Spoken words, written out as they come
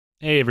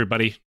Hey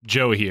everybody,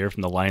 Joe here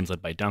from the Lions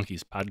Led by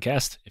Donkeys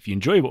podcast. If you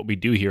enjoy what we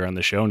do here on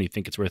the show and you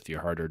think it's worth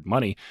your hard-earned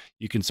money,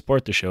 you can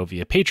support the show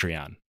via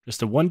Patreon.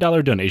 Just a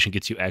 $1 donation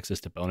gets you access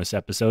to bonus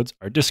episodes,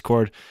 our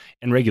Discord,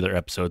 and regular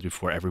episodes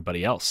before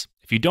everybody else.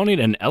 If you donate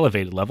at an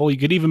elevated level, you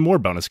get even more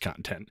bonus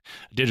content.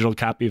 A digital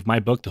copy of my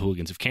book, The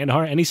Hooligans of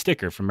Kandahar, and a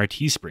sticker from our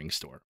Teespring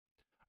store.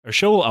 Our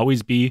show will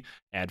always be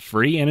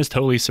ad-free and is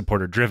totally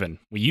supporter-driven.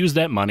 We use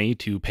that money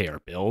to pay our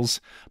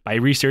bills, buy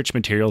research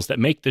materials that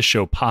make this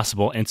show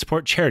possible, and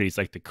support charities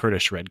like the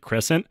Kurdish Red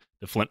Crescent,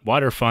 the Flint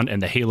Water Fund,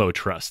 and the Halo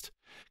Trust.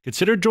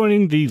 Consider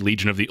joining the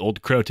Legion of the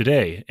Old Crow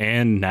today.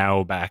 And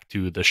now back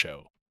to the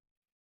show.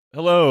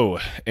 Hello,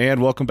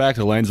 and welcome back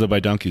to the Lions Led by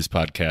Donkeys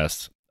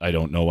podcast. I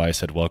don't know why I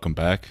said welcome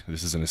back.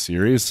 This isn't a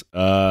series.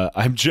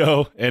 I'm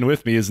Joe, and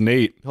with me is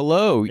Nate.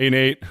 Hello. Hey,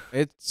 Nate.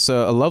 It's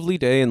a lovely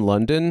day in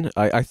London.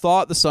 I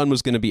thought the sun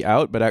was going to be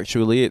out, but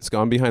actually it's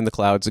gone behind the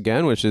clouds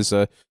again, which is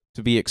to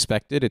be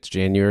expected. It's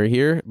January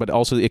here, but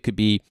also it could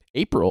be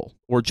April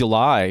or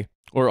July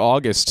or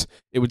August.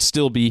 It would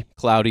still be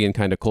cloudy and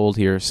kind of cold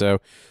here.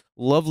 So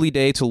lovely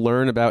day to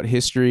learn about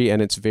history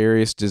and its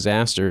various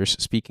disasters.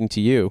 Speaking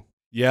to you.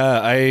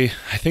 Yeah, I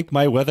think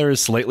my weather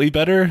is slightly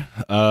better,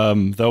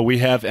 though we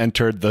have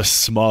entered the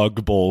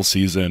smog bowl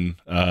season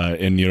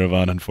in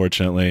Yerevan,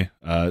 unfortunately.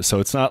 So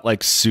it's not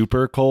like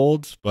super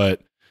cold,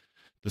 but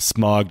the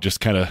smog just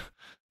kind of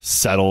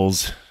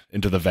settles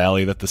into the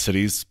valley that the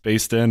city's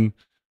based in.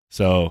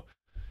 So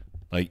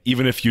like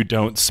even if you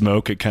don't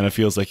smoke, it kind of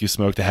feels like you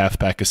smoked a half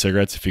pack of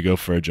cigarettes if you go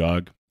for a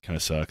jog. Kind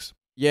of sucks.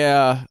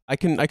 Yeah, I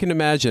can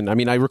imagine. I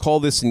mean, I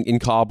recall this in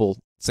Kabul.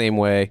 Same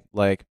way,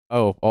 like,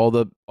 oh, all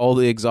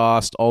the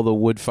exhaust, all the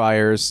wood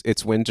fires,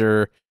 it's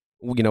winter,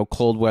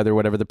 cold weather,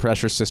 whatever, the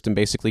pressure system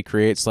basically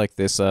creates like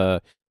this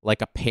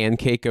like a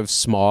pancake of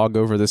smog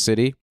over the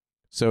city.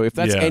 So if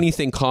that's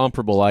anything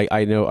comparable,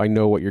 I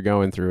know what you're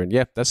going through. And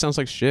yeah, that sounds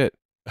like shit.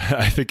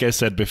 I think I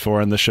said before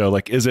on the show,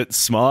 like, is it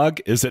smog?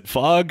 Is it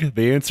fog?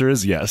 The answer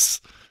is yes.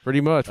 Pretty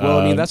much. Well,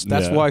 I mean,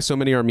 that's why so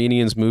many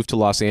Armenians moved to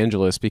Los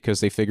Angeles, because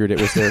they figured it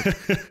was their,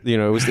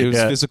 it was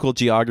physical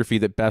geography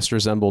that best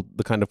resembled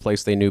the kind of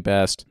place they knew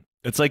best.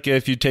 It's like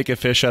if you take a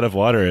fish out of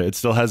water, it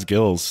still has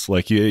gills.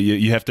 Like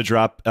you have to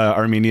drop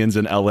Armenians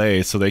in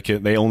LA so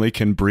they only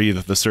can breathe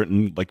at a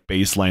certain like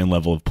baseline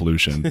level of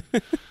pollution.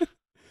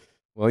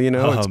 Well,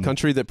 it's a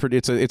country that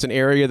it's an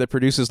area that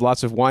produces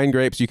lots of wine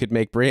grapes. You could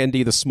make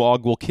brandy. The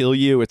smog will kill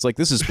you. It's like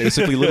this is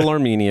basically little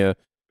Armenia.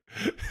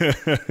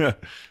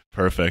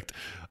 Perfect.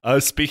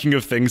 Speaking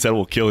of things that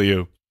will kill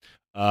you,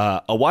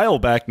 a while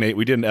back, Nate,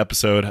 we did an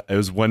episode. It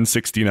was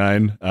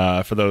 169.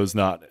 For those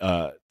not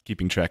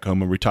keeping track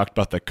home, where we talked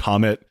about the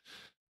Comet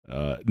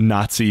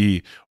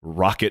Nazi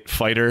rocket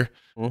fighter,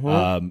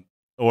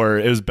 or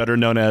it was better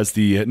known as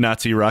the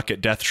Nazi rocket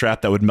death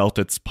trap that would melt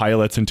its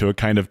pilots into a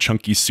kind of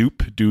chunky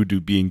soup due to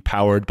being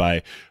powered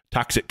by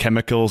toxic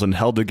chemicals and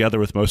held together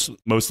with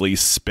mostly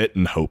spit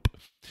and hope.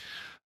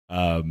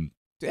 Do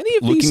any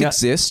of these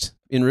exist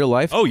in real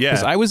life? Oh, yeah.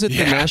 Because I was at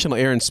the National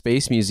Air and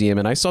Space Museum,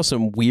 and I saw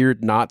some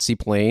weird Nazi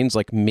planes,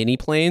 like mini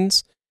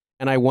planes,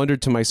 and I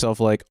wondered to myself,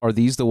 like, are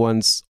these the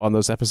ones on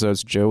those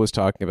episodes Joe was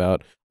talking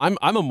about? I'm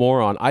a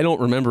moron. I don't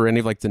remember any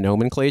of, like, the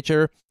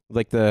nomenclature,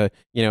 like the,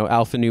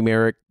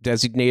 alphanumeric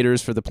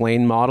designators for the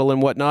plane model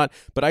and whatnot,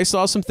 but I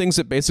saw some things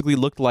that basically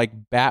looked like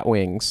bat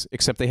wings,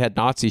 except they had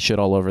Nazi shit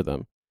all over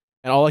them.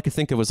 And all I could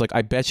think of was, like,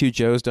 I bet you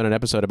Joe's done an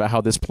episode about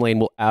how this plane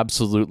will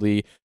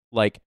absolutely,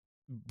 like,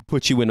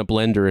 put you in a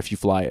blender if you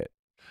fly it.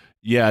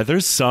 Yeah,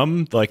 there's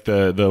some, like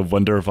the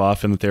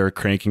Wunderwaffen that they were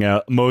cranking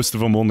out. Most of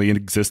them only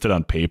existed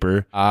on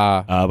paper.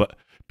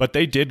 But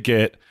they did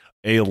get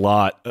a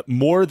lot,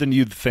 more than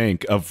you'd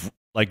think, of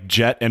like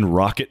jet and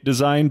rocket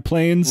design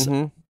planes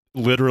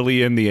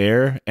literally in the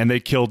air, and they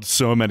killed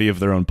so many of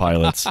their own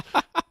pilots.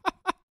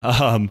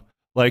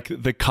 Like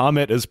the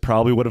Comet is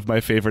probably one of my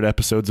favorite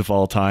episodes of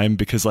all time,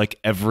 because like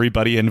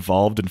everybody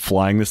involved in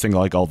flying this thing,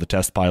 like all the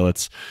test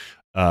pilots,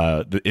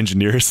 the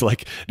engineers,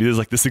 like he was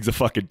like, this thing's a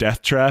fucking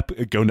death trap,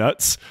 go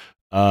nuts.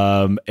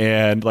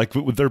 And like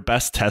with their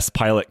best test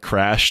pilot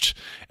crashed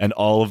and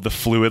all of the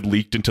fluid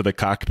leaked into the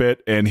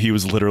cockpit and he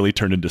was literally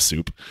turned into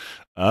soup.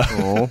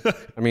 I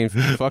mean,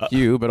 fuck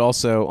you, but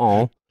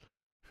also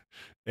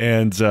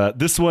and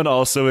this one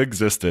also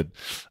existed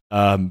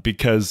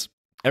because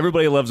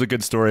everybody loves a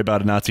good story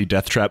about a Nazi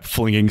death trap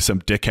flinging some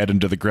dickhead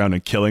into the ground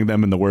and killing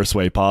them in the worst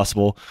way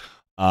possible.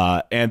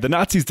 And the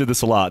Nazis did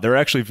this a lot. They're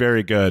actually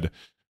very good.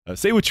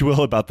 Say what you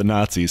will about the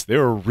Nazis, they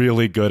were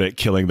really good at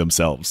killing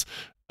themselves.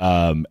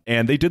 And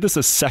they did this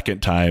a second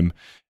time.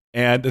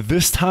 And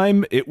this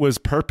time it was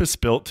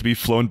purpose-built to be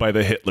flown by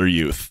the Hitler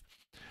Youth.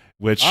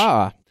 Which,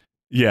 teens,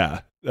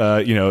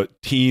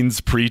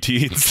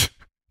 preteens,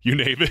 you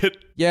name it.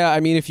 Yeah,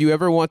 I mean, if you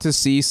ever want to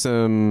see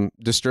some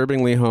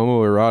disturbingly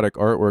homoerotic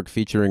artwork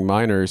featuring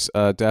minors,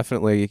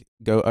 definitely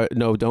go.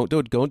 No, don't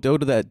go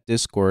to that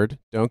Discord.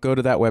 Don't go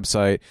to that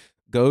website.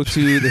 Go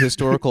to the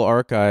historical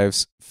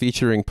archives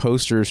featuring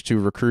posters to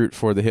recruit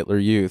for the Hitler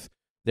Youth.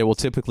 They will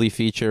typically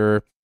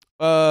feature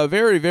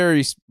very,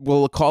 very,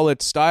 we'll call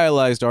it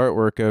stylized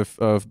artwork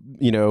of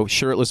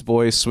shirtless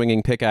boys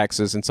swinging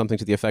pickaxes and something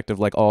to the effect of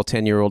like all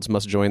 10-year-olds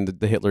must join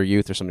the Hitler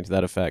Youth or something to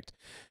that effect.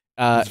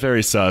 It's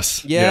very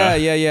sus.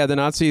 Yeah. The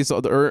Nazis,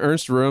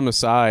 Ernst Röhm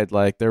aside,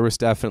 like there was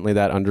definitely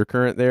that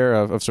undercurrent there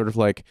of sort of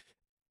like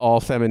all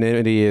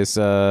femininity is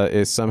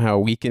somehow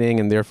weakening,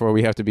 and therefore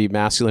we have to be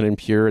masculine and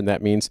pure, and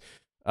that means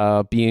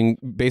being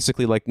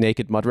basically like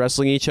naked mud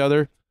wrestling each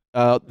other.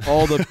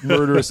 All the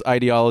murderous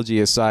ideology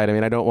aside, I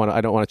mean, I don't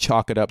want to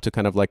chalk it up to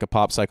kind of like a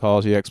pop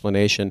psychology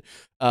explanation,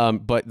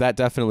 but that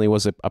definitely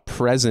was a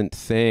present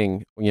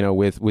thing,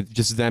 with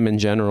just them in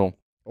general.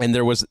 And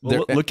there was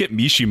look at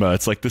Mishima,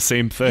 it's like the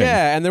same thing.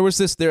 Yeah, and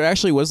there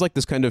actually was like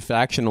this kind of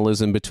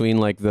factionalism between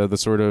like the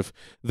sort of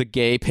the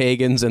gay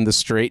pagans and the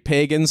straight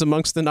pagans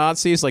amongst the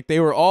Nazis. Like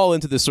they were all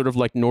into this sort of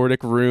like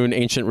Nordic rune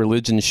ancient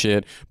religion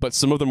shit, but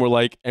some of them were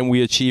like, and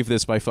we achieve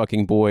this by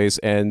fucking boys,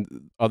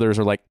 and others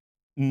are like,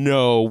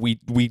 no,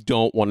 we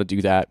don't want to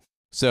do that.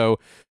 So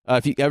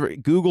if you ever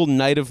Google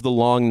Night of the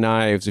Long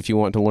Knives, if you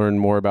want to learn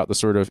more about the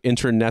sort of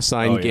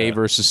internecine gay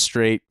versus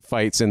straight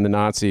fights in the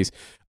Nazis.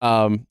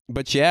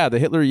 But yeah, the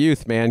Hitler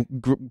Youth, man,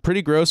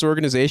 pretty gross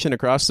organization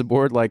across the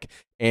board. Like,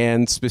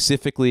 and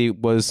specifically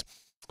was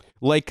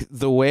like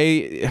the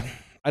way,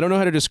 I don't know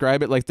how to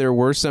describe it. Like there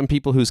were some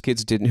people whose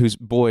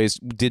boys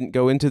didn't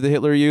go into the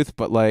Hitler Youth,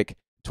 but like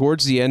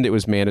towards the end it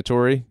was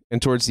mandatory.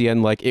 And towards the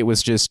end, like it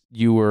was just,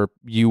 you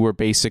were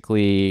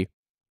basically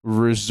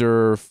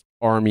reserve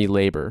army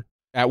labor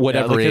at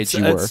whatever age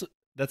you were.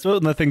 That's one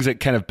of the things that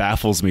kind of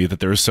baffles me, that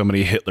there were so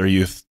many Hitler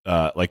Youth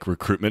like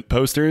recruitment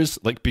posters,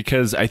 like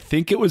because I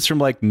think it was from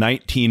like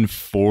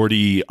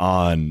 1940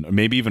 on, or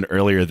maybe even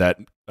earlier, that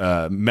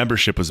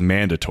membership was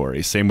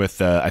mandatory. Same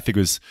with I think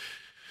it was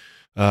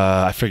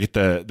I forget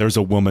there's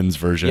a woman's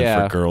version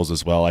for girls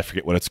as well. I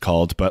forget what it's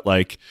called, but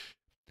like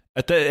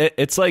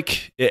it's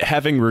like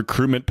having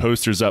recruitment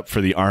posters up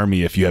for the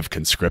army if you have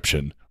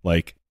conscription.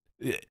 Like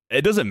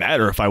it doesn't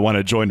matter if I want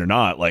to join or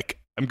not. Like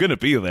I'm gonna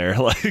be there.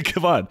 Like,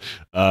 come on.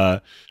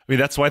 I mean,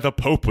 that's why the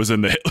Pope was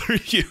in the Hitler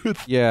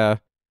Youth. Yeah,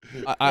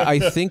 I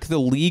think the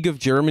League of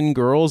German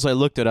Girls. I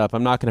looked it up.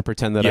 I'm not going to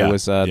pretend that I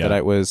was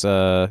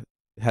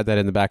had that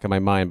in the back of my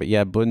mind. But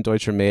yeah, Bund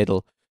Deutscher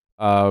Mädel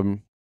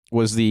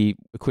was the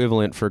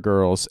equivalent for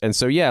girls. And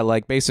so yeah,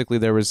 like basically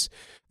there was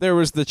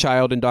the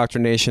child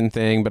indoctrination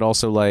thing, but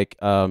also like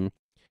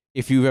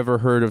if you've ever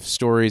heard of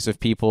stories of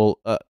people,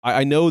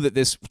 I know that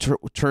this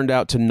turned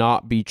out to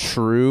not be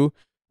true.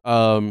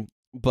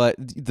 But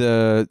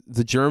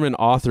the German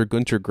author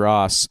Günter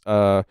Grass,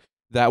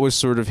 that was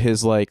sort of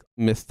his like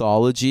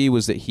mythology,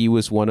 was that he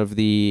was one of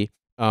the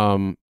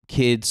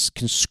kids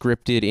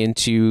conscripted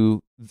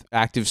into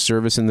active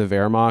service in the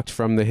Wehrmacht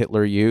from the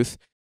Hitler Youth.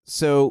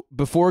 So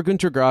before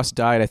Günter Grass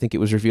died, I think it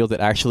was revealed that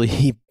actually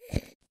he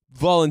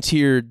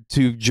volunteered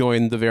to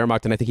join the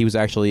Wehrmacht, and I think he was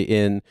actually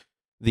in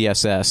the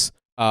SS.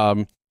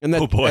 And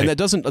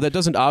that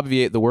doesn't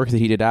obviate the work that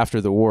he did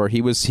after the war.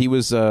 He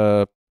was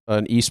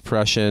an East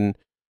Prussian.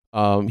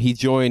 He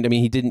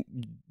didn't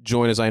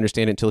join, as I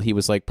understand it, until he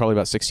was like probably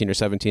about 16 or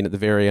 17 at the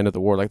very end of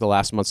the war, like the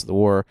last months of the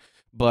war.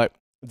 But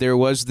there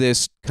was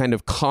this kind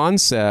of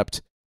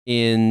concept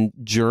in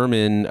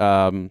German,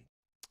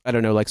 I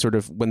don't know, like sort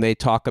of when they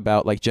talk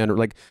about like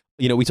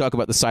we talk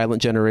about the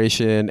silent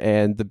generation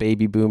and the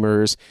baby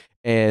boomers,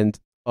 and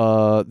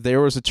there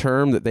was a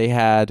term that they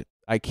had.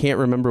 I can't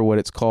remember what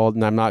it's called,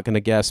 and I'm not going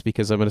to guess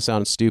because I'm going to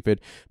sound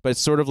stupid, but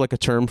it's sort of like a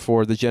term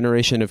for the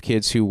generation of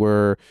kids who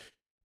were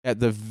at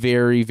the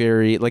very,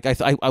 very, like,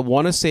 I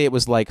want to say it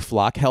was like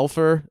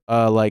Flakhelfer,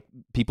 like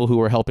people who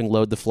were helping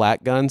load the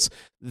flak guns.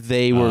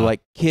 They were like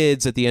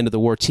kids at the end of the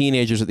war,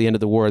 teenagers at the end of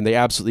the war, and they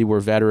absolutely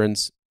were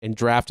veterans and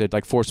drafted,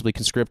 like forcibly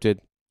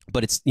conscripted.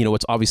 But it's,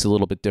 it's obviously a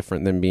little bit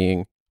different than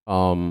being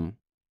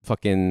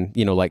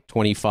like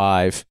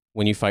 25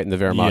 when you fight in the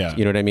Wehrmacht. Yeah.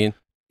 You know what I mean?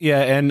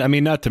 Yeah, and I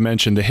mean, not to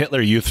mention the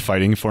Hitler Youth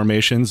fighting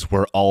formations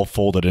were all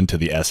folded into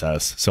the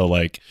SS. So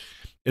like,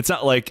 it's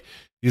not like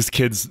these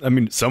kids, I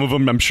mean, some of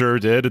them I'm sure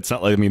did. It's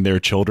not like, I mean, they're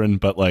children,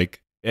 but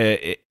like,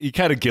 you're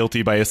kind of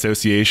guilty by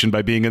association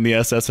by being in the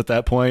SS at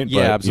that point.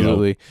 Yeah, but,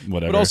 absolutely.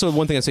 Whatever. But also,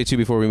 one thing I'd say too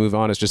before we move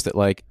on is just that,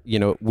 like,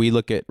 we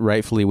look at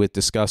rightfully with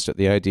disgust at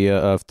the idea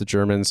of the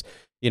Germans,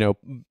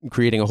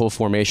 creating a whole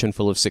formation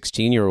full of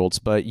 16-year-olds.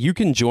 But you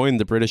can join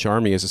the British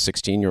Army as a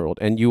 16-year-old,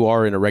 and you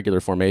are in a regular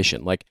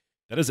formation. Like,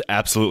 that is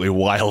absolutely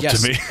wild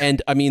to me.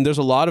 And I mean, there's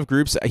a lot of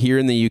groups here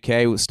in the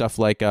UK with stuff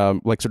like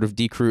sort of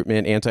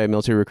decruitment,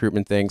 anti-military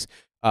recruitment things.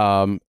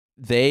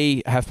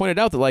 They have pointed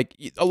out that like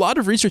a lot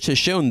of research has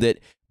shown that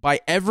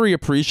by every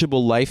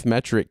appreciable life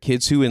metric,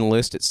 kids who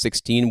enlist at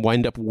 16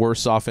 wind up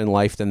worse off in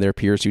life than their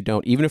peers who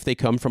don't. Even if they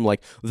come from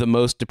like the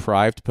most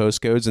deprived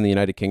postcodes in the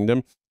United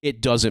Kingdom,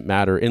 it doesn't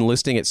matter.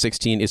 Enlisting at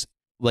 16 is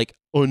like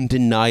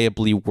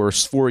undeniably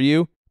worse for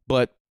you,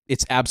 but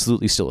it's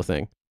absolutely still a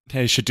thing.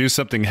 Hey, you should do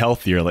something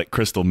healthier like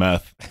crystal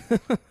meth. They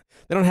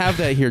don't have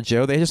that here,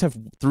 Joe. They just have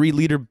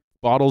 3-liter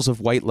bottles of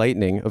White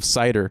Lightning of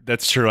cider.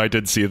 That's true. I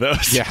did see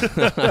those.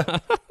 Yeah.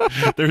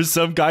 There's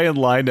some guy in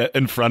line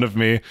in front of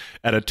me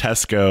at a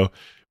Tesco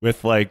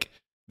with like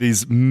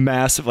these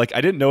massive, like,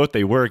 I didn't know what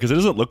they were because it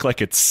doesn't look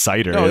like it's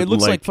cider. No, it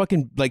looks like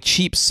fucking like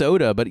cheap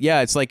soda, but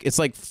yeah, it's like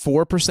 4%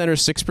 or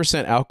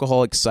 6%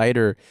 alcoholic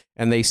cider,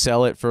 and they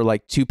sell it for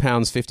like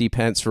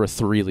 £2.50 for a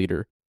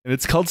 3-liter. And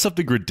it's called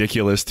something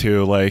ridiculous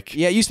too. Like,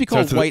 yeah, it used to be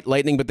called White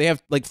Lightning, but they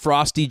have like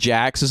Frosty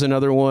Jacks is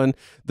another one.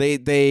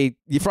 The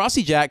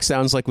Frosty Jack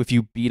sounds like if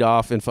you beat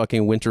off in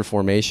fucking winter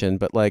formation,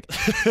 but like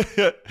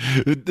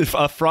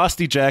a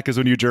Frosty Jack is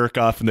when you jerk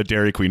off in the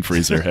Dairy Queen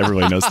freezer.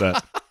 Everybody knows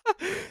that.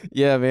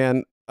 Yeah,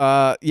 man.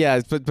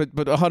 Yeah, but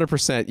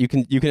 100%. You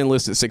can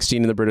enlist at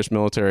 16 in the British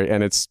military,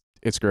 and it's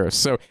gross.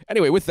 So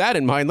anyway, with that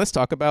in mind, let's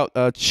talk about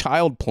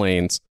child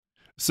planes.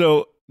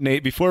 So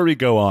Nate, before we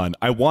go on,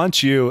 I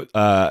want you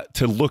to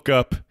look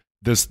up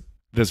this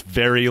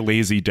very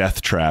lazy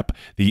death trap,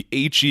 the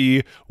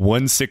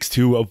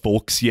HE-162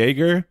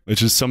 Volksjäger,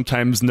 which is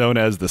sometimes known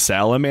as the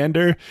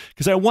salamander,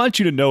 because I want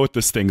you to know what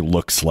this thing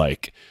looks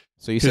like.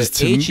 So you said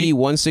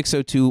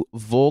HE-1602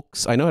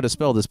 Volks. I know how to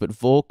spell this, but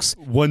Volks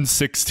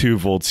 162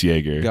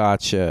 Volksjäger.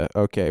 Gotcha.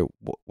 Okay,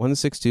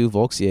 162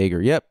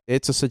 Volksjäger. Yep,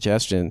 it's a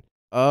suggestion.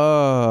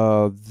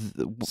 To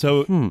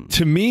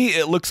me,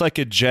 it looks like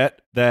a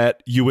jet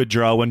that you would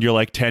draw when you're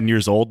like 10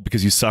 years old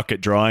because you suck at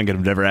drawing and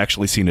have never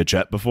actually seen a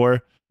jet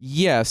before.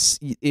 Yes,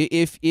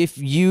 if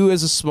you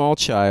as a small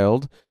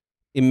child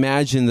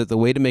imagine that the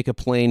way to make a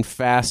plane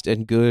fast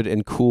and good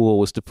and cool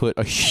was to put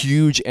a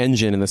huge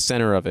engine in the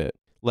center of it,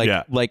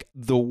 like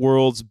the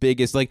world's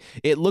biggest, like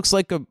it looks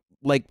like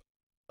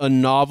a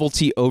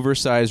novelty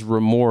oversized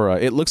remora.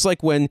 It looks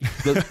like when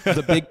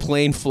the big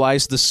plane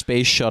flies the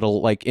space shuttle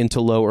like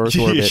into low Earth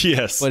orbit.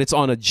 Yes. But it's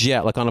on a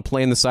jet, like on a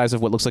plane the size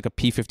of what looks like a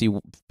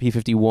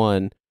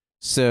P-51.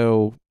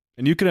 So,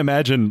 and you can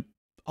imagine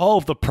all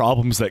of the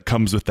problems that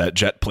comes with that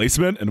jet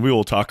placement, and we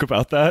will talk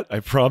about that, I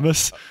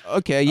promise.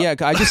 Okay, yeah,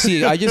 I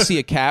just see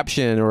a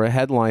caption or a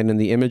headline in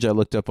the image I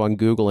looked up on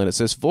Google, and it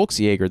says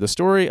Volksjäger, the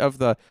story of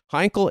the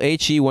Heinkel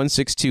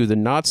HE-162, the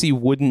Nazi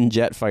wooden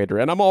jet fighter.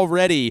 And I'm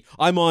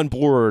on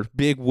board.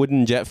 Big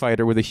wooden jet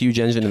fighter with a huge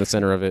engine in the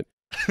center of it.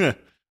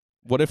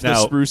 What if the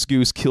spruce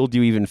goose killed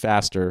you even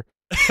faster?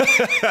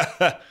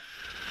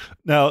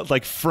 Now,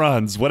 like,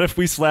 Franz, what if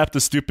we slapped a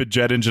stupid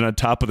jet engine on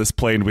top of this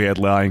plane we had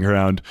lying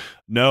around?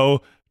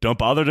 No, don't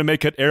bother to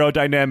make it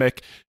aerodynamic.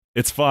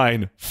 It's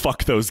fine.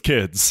 Fuck those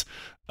kids.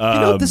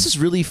 This is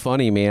really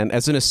funny, man.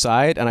 As an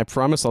aside, and I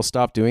promise I'll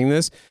stop doing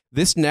this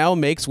now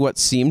makes what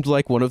seemed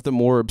like one of the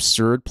more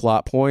absurd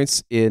plot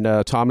points in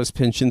Thomas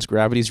Pynchon's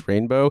Gravity's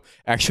Rainbow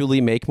actually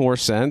make more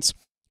sense,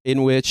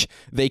 in which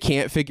they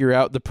can't figure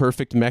out the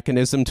perfect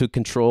mechanism to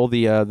control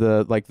the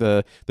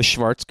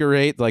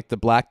Schwarzgerät, like the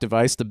black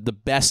device, the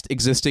best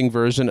existing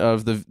version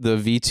of the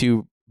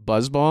V2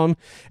 buzz bomb.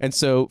 And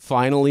so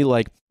finally,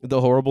 like,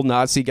 the horrible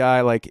Nazi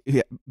guy, like,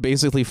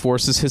 basically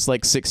forces his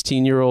like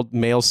 16-year-old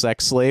male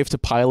sex slave to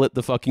pilot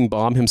the fucking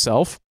bomb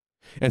himself.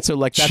 And so,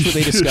 like, that's what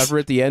they discover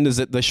at the end, is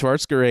that the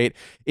Schwarzgerät,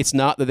 it's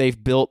not that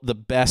they've built the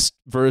best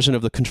version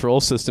of the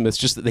control system, it's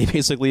just that they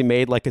basically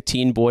made like a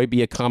teen boy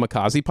be a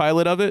kamikaze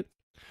pilot of it.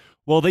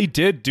 Well, they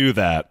did do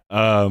that.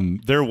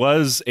 There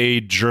was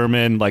a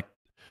German, like,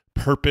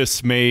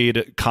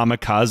 purpose-made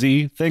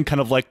kamikaze thing,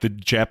 kind of like the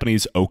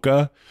Japanese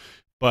Oka,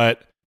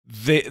 but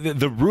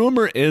the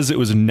rumor is it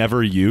was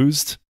never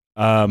used.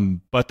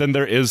 But then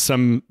there is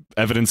some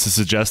evidence to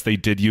suggest they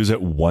did use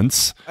it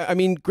once. I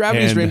mean,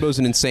 Gravity's Rainbow is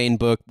an insane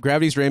book.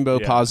 Gravity's Rainbow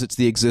posits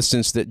the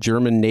existence that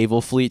German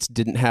naval fleets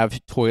didn't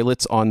have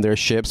toilets on their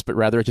ships, but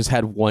rather it just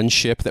had one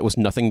ship that was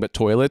nothing but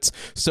toilets.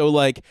 So,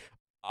 like,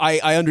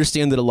 I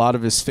understand that a lot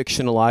of it is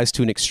fictionalized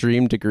to an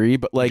extreme degree,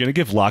 but like, you're gonna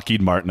give Lockheed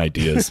Martin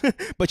ideas.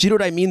 But you know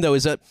what I mean, though,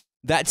 is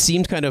that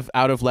seemed kind of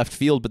out of left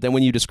field. But then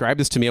when you describe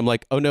this to me, I'm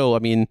like, oh no, I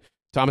mean,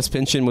 Thomas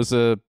Pynchon was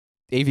a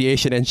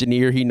aviation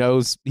engineer. He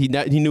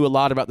knew a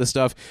lot about this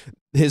stuff.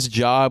 His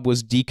job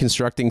was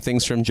deconstructing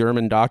things from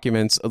German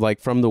documents,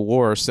 like from the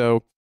war.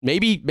 So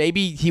maybe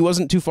he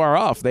wasn't too far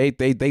off. They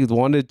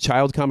wanted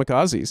child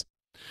kamikazes.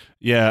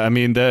 Yeah, I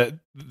mean, that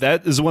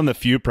is one of the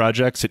few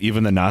projects that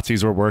even the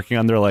Nazis were working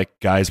on. They're like,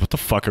 guys, what the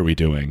fuck are we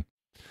doing?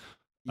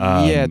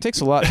 Yeah, it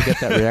takes a lot to get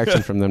that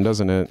reaction from them,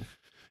 doesn't it?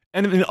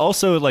 And I mean,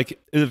 also, like,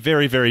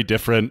 very, very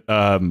different.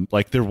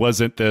 Like, there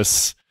wasn't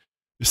this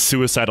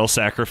suicidal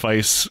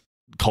sacrifice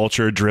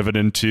culture driven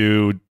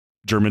into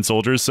German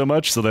soldiers so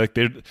much. So, like,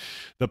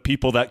 the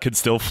people that could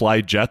still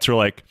fly jets were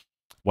like,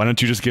 why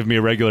don't you just give me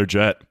a regular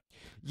jet?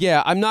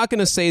 Yeah, I'm not going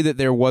to say that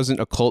there wasn't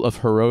a cult of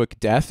heroic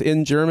death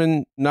in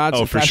German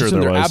Nazi fascism. For sure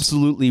there was.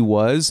 Absolutely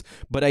was.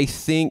 But I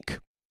think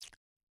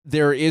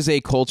there is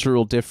a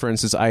cultural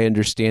difference, as I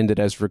understand it,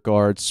 as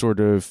regards sort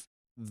of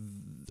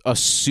a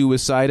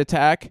suicide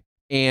attack.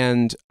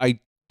 And I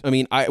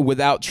mean,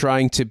 without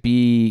trying to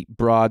be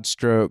broad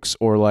strokes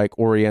or like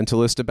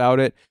Orientalist about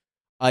it,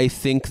 I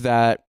think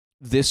that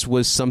this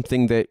was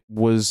something that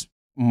was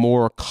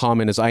more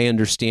common, as I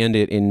understand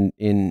it,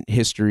 in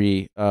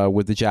history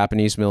with the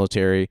Japanese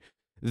military.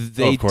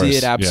 They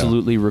did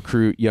absolutely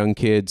recruit young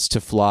kids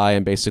to fly,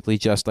 and basically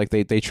just like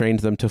they trained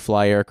them to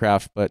fly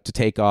aircraft, but to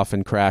take off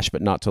and crash,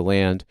 but not to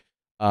land.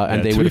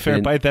 And they to would be have fair,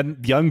 been, by then,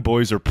 young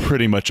boys are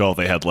pretty much all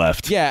they had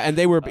left. yeah, and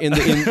they were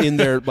in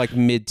their like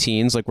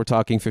mid-teens, like we're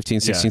talking 15,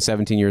 16,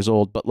 17 years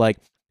old. But like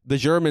the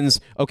Germans,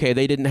 okay,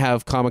 they didn't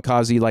have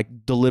kamikaze,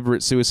 like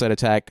deliberate suicide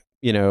attack,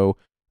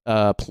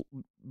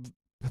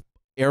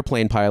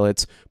 airplane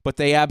pilots, but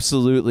they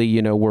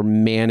absolutely, were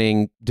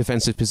manning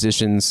defensive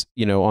positions,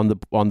 on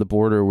the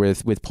border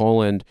with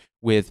Poland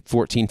with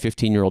 14,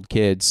 15-year-old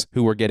kids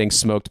who were getting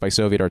smoked by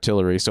Soviet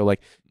artillery. So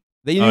like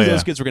they knew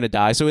those kids were going to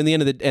die. So at the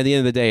end of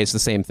the day, it's the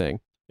same thing.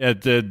 Yeah,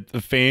 the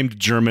famed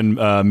German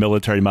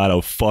military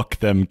motto, fuck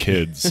them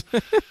kids.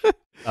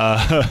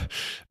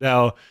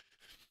 Now,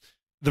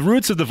 the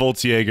roots of the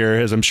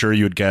Volksjäger, as I'm sure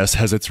you would guess,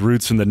 has its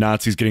roots in the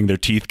Nazis getting their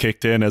teeth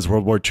kicked in as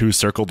World War II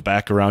circled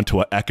back around to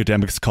what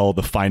academics call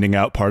the finding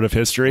out part of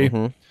history.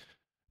 Mm-hmm.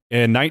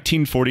 In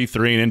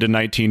 1943 and into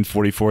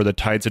 1944, the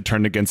tides had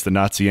turned against the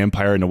Nazi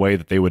Empire in a way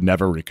that they would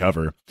never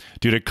recover.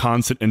 Due to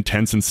constant,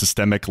 intense, and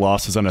systemic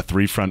losses on a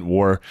three-front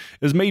war,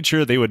 it was made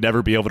sure they would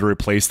never be able to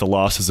replace the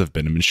losses of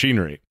Bin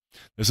machinery.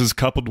 This is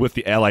coupled with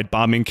the Allied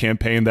bombing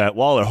campaign that,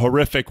 while a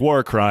horrific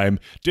war crime,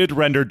 did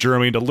render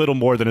Germany into little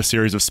more than a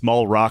series of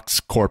small rocks,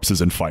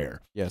 corpses, and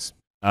fire. Yes.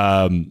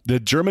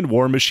 The German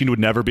war machine would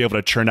never be able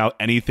to churn out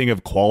anything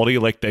of quality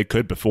like they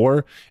could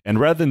before, and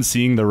rather than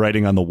seeing the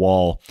writing on the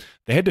wall,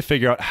 they had to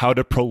figure out how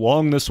to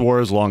prolong this war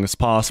as long as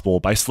possible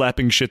by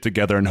slapping shit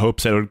together in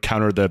hopes that it would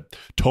counter the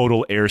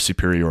total air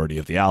superiority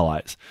of the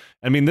Allies.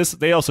 I mean,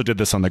 they also did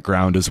this on the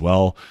ground as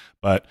well,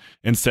 but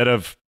instead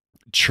of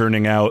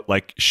churning out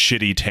like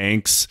shitty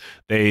tanks,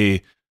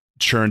 they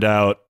churned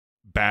out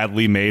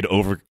badly made,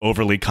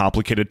 overly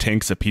complicated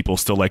tanks that people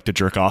still like to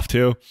jerk off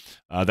to,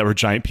 that were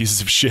giant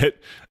pieces of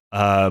shit.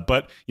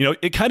 But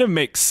it kind of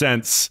makes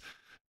sense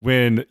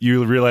when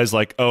you realize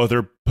like, oh,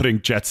 they're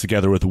putting jets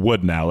together with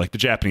wood now. Like the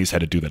Japanese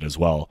had to do that as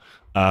well,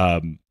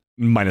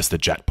 minus the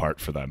jet part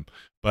for them.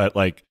 But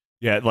like,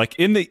 yeah, like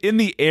in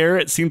the air,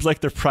 it seems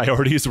like their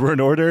priorities were in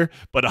order,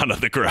 but not on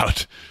the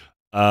ground.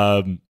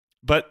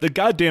 But the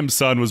goddamn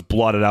sun was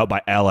blotted out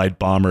by Allied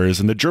bombers,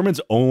 and the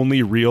Germans'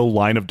 only real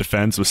line of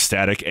defense was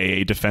static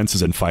AA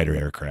defenses and fighter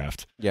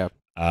aircraft. Yeah.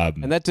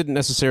 And that didn't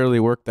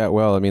necessarily work that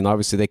well. I mean,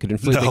 obviously they could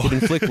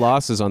inflict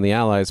losses on the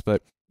Allies,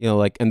 but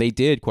and they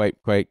did quite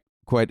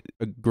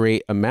a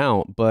great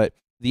amount. But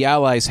the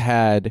Allies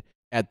had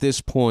at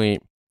this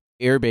point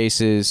air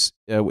bases.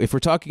 If we're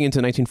talking into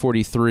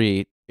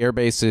 1943, air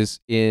bases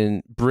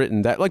in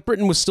Britain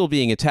Britain was still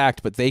being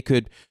attacked, but they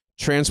could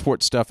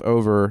transport stuff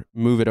over,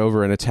 move it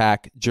over, and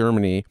attack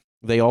Germany.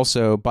 They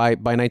also, by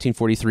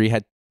 1943,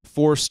 had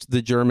forced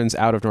the Germans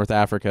out of North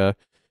Africa.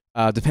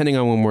 Depending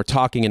on when we're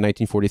talking in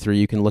 1943,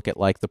 you can look at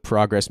like the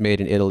progress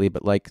made in Italy,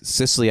 but like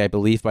Sicily, I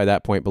believe by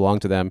that point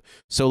belonged to them.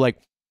 So like,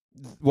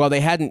 while they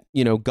hadn't,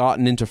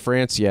 gotten into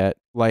France yet,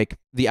 like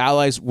the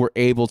Allies were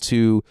able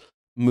to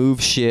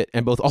move shit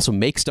and both also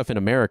make stuff in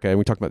America. And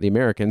we talked about the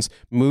Americans,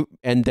 move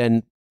and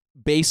then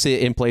base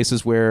it in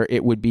places where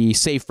it would be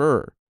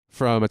safer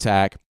from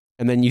attack.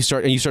 And then you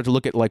start to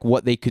look at like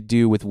what they could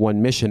do with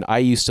one mission. I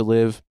used to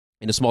live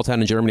in a small town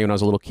in Germany when I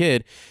was a little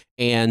kid,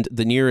 and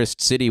the nearest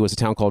city was a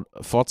town called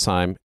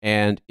Pforzheim,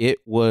 and it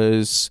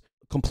was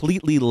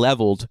completely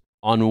leveled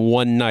on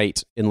one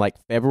night in like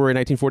February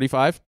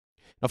 1945.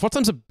 Now,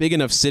 Pforzheim's a big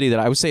enough city that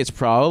I would say it's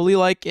probably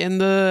like in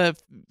the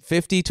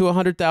 50 to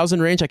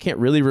 100,000 range. I can't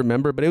really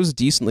remember, but it was a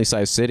decently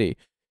sized city.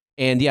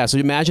 And yeah, so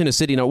imagine a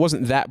city. Now, it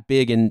wasn't that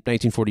big in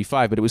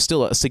 1945, but it was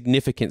still a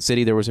significant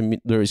city. There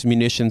was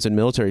munitions and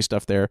military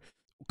stuff there.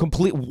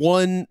 Complete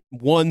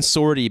one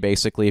sortie,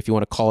 basically, if you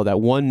want to call it that,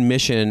 one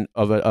mission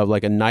of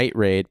like a night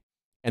raid,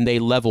 and they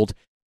leveled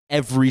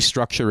every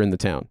structure in the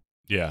town.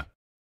 Yeah.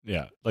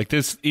 Like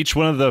this, each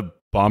one of the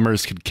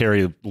bombers could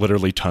carry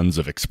literally tons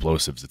of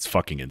explosives. It's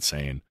fucking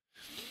insane.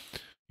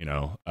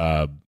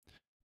 And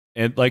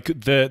like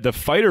the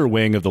fighter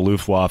wing of the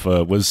Luftwaffe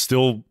was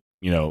still,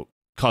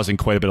 causing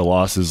quite a bit of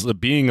losses.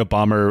 Being a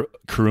bomber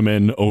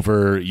crewman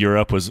over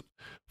Europe was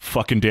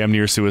fucking damn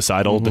near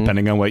suicidal,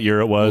 depending on what year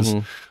it was.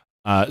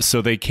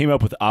 So they came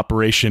up with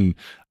Operation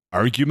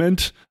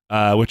Argument,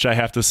 which I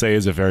have to say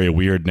is a very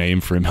weird name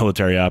for a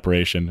military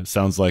operation. It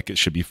sounds like it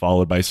should be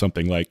followed by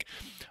something like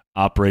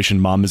Operation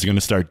Mom is going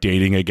to start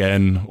dating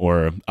again,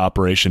 or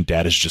Operation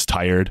Dad is just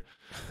tired.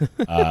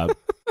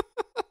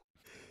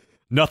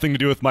 Nothing to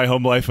do with my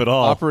home life at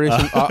all.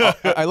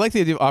 I like the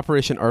idea of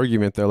Operation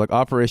Argument, though. Like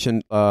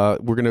Operation, we're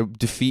going to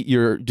defeat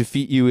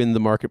you in the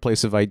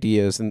marketplace of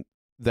ideas, and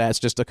that's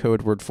just a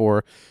code word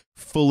for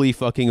fully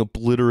fucking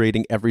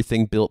obliterating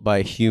everything built by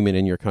a human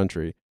in your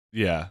country.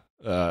 Yeah,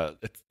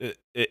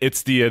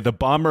 it's the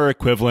bomber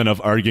equivalent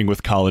of arguing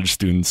with college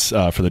students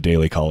for the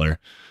Daily Caller.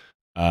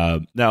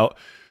 Now,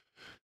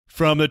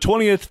 from the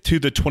 20th to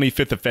the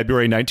 25th of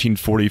February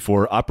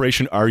 1944,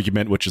 Operation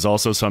Argument, which is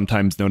also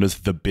sometimes known as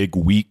the Big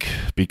Week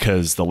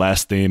because the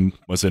last name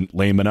wasn't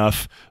lame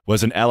enough,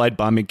 was an Allied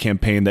bombing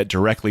campaign that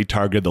directly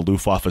targeted the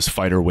Luftwaffe's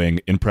fighter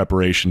wing in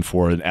preparation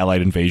for an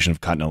Allied invasion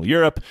of continental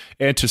Europe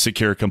and to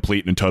secure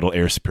complete and total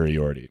air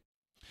superiority.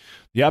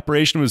 The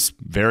operation was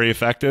very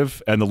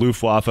effective, and the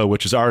Luftwaffe,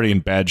 which is already in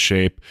bad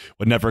shape,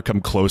 would never come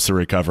close to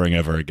recovering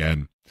ever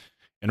again.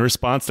 In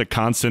response to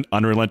constant,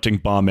 unrelenting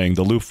bombing,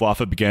 the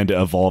Luftwaffe began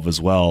to evolve as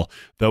well,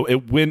 though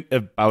it went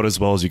about as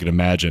well as you can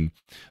imagine.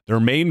 Their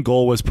main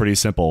goal was pretty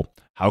simple.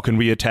 How can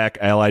we attack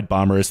Allied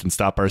bombers and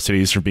stop our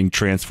cities from being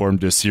transformed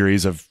into a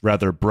series of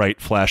rather bright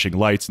flashing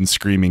lights and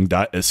screaming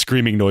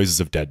noises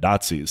of dead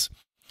Nazis?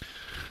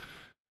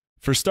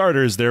 For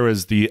starters, there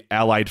was the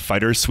Allied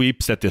fighter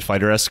sweeps that the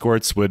fighter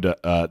escorts would have.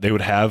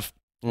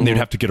 Mm-hmm. They'd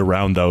have to get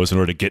around those in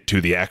order to get to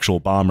the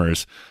actual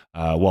bombers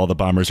while the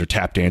bombers are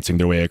tap dancing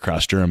their way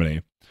across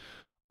Germany.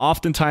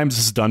 Oftentimes,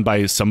 this is done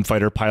by some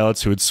fighter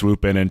pilots who would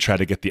swoop in and try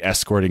to get the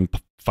escorting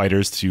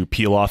fighters to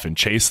peel off and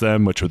chase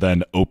them, which would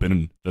then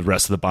open the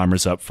rest of the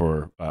bombers up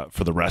for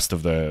the rest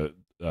of the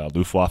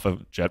Luftwaffe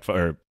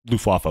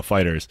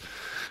fighters.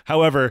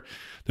 However,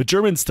 the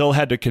Germans still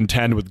had to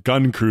contend with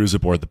gun crews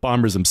aboard the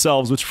bombers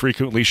themselves, which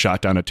frequently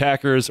shot down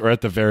attackers, or at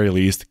the very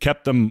least,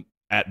 kept them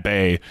at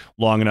bay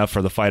long enough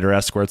for the fighter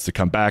escorts to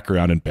come back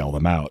around and bail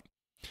them out.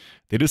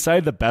 They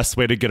decided the best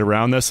way to get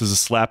around this is to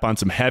slap on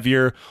some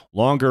heavier,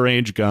 longer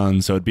range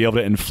guns so it'd be able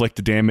to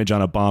inflict damage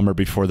on a bomber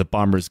before the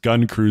bomber's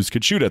gun crews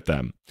could shoot at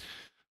them.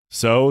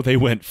 So they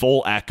went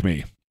full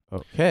Acme.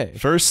 Okay.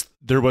 First,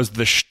 there was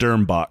the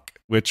Sturmbach,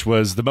 which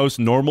was the most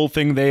normal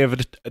thing they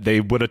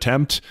would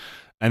attempt,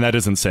 and that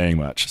isn't saying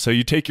much. So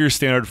you take your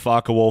standard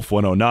Focke-Wulf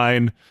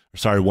 190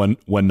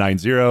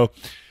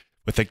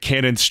 with a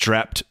cannon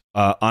strapped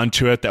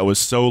onto it that was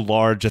so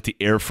large that the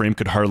airframe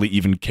could hardly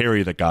even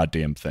carry the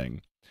goddamn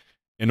thing.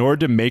 In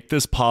order to make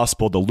this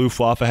possible, the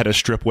Luftwaffe had to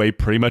strip away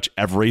pretty much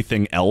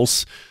everything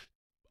else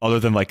other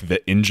than like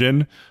the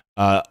engine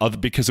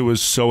because it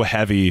was so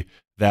heavy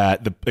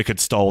that it could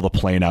stall the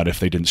plane out if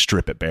they didn't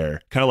strip it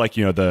bare. Kind of like,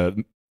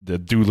 the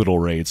Doolittle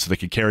raids, so they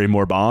could carry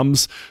more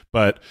bombs,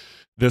 but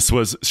this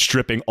was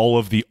stripping all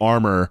of the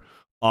armor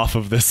off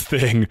of this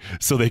thing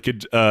so they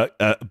could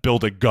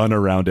build a gun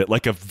around it,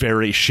 like a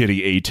very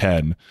shitty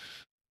A-10.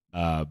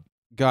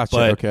 Gotcha,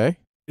 but okay.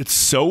 It's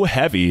so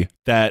heavy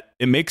that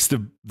it makes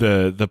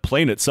the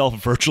plane itself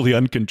virtually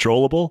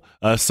uncontrollable.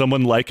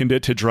 Someone likened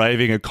it to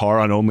driving a car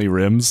on only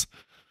rims.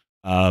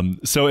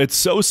 So it's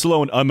so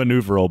slow and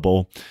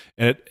unmaneuverable,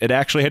 and it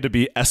actually had to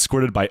be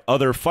escorted by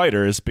other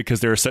fighters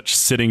because there are such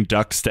sitting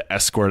ducks to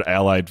escort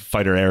Allied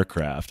fighter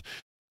aircraft.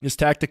 This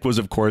tactic was,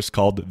 of course,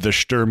 called the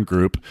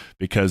Sturmgruppe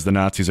because the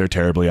Nazis are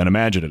terribly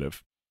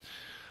unimaginative.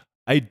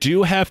 I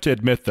do have to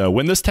admit, though,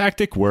 when this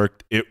tactic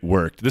worked, it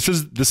worked. This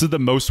is the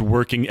most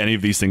working any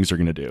of these things are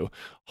going to do.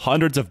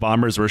 Hundreds of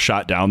bombers were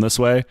shot down this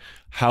way.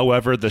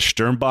 However, the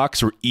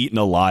Sturmbachs were eaten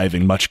alive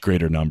in much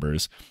greater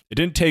numbers. It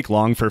didn't take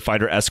long for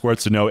fighter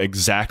escorts to know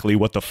exactly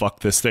what the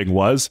fuck this thing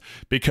was,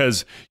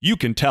 because you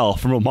can tell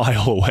from a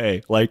mile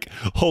away, like,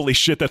 holy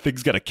shit, that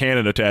thing's got a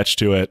cannon attached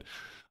to it.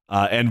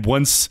 And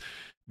once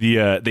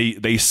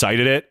they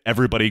sighted it,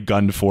 everybody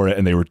gunned for it,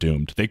 and they were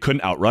doomed. They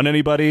couldn't outrun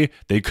anybody.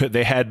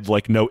 They had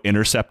like no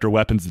interceptor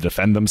weapons to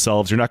defend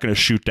themselves. You're not going to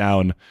shoot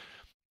down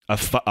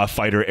a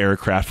fighter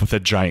aircraft with a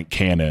giant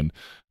cannon,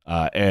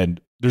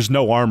 and there's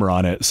no armor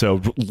on it.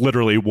 So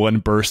literally one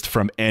burst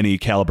from any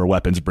caliber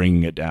weapons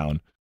bringing it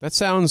down. That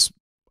sounds.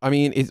 I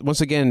mean,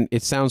 once again,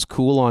 it sounds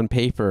cool on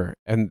paper,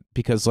 and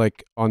because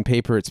like on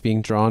paper it's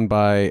being drawn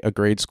by a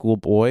grade school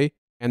boy,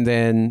 and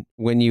then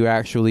when you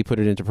actually put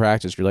it into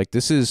practice, you're like,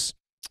 this is.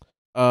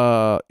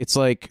 It's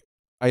like,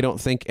 I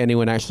don't think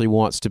anyone actually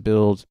wants to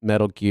build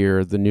Metal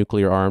Gear, the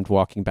nuclear-armed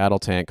walking battle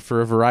tank,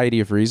 for a variety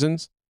of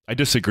reasons. I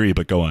disagree,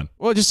 but go on.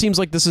 Well, it just seems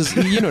like this is,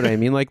 you know what I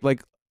mean? Like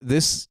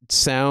this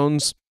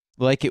sounds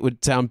like it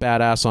would sound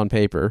badass on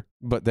paper,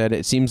 but then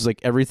it seems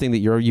like everything that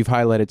you've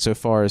highlighted so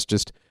far is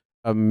just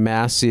a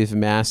massive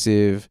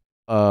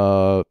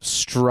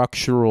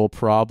structural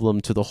problem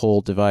to the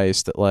whole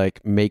device that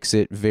like makes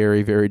it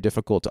very, very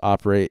difficult to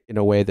operate in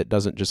a way that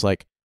doesn't just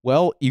like,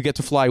 well, you get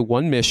to fly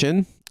one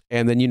mission,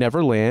 and then you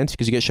never land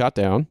because you get shot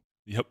down.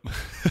 Yep.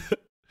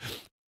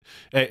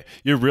 Hey,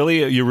 you're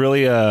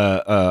really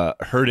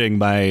hurting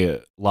my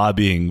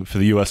lobbying for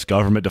the U.S.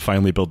 government to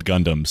finally build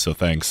Gundams. So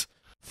thanks.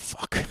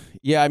 Fuck.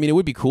 Yeah, I mean, it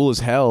would be cool as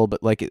hell,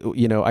 but like,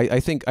 I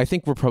think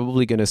we're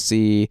probably gonna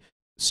see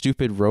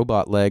stupid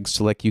robot legs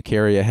to let you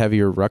carry a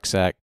heavier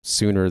rucksack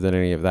sooner than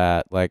any of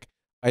that. Like,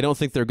 I don't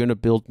think they're gonna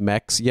build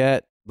mechs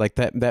yet. Like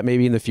that may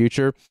be in the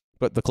future.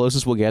 But the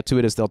closest we'll get to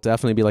it is they'll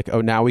definitely be like,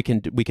 oh, now we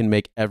can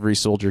make every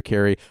soldier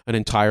carry an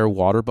entire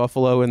water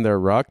buffalo in their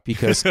ruck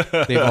because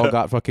they've all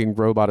got fucking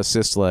robot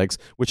assist legs,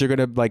 which are going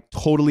to like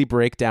totally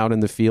break down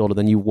in the field, and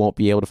then you won't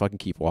be able to fucking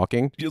keep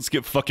walking. You'll just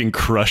get fucking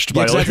crushed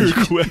by all your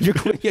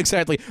equipment.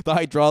 Exactly. The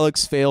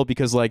hydraulics fail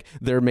because like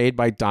they're made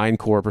by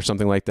DynCorp or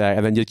something like that,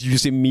 and then you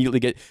just immediately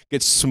get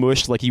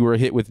smushed like you were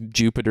hit with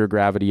Jupiter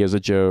gravity as a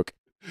joke.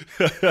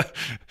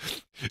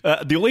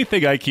 The only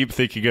thing I keep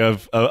thinking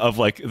of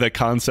like the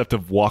concept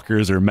of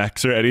walkers or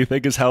mechs or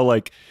anything is how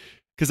like,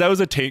 because I was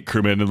a tank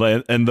crewman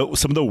and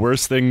some of the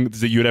worst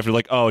things that you'd have to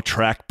like, oh,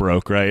 track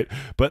broke, right?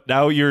 But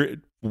now you're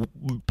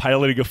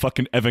piloting a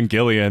fucking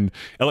Evangelion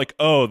and like,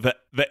 oh, the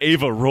the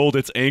Ava rolled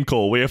its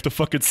ankle. We have to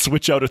fucking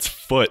switch out its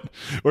foot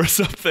or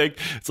something.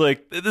 It's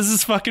like, this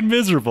is fucking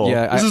miserable.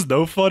 Yeah, this is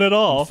no fun at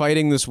all. I'm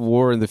fighting this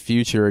war in the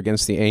future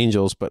against the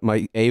Angels, but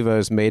my Ava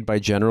is made by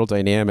General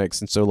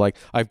Dynamics, and so like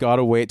I've got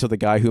to wait till the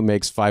guy who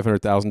makes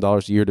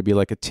 $500,000 a year to be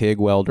like a TIG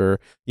welder,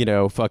 you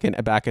know, fucking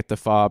back at the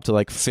fob to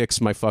like fix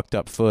my fucked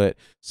up foot.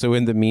 So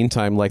in the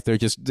meantime, like they're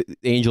just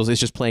Angels is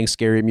just playing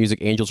scary music.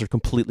 Angels are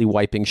completely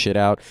wiping shit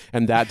out,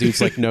 and that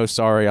dude's like, no,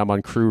 sorry, I'm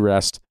on crew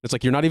rest. It's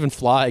like, you're not even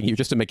flying, you're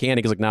just a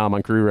mechanic. He's like, nah, I'm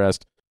on crew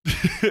rest.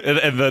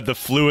 and the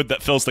fluid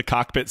that fills the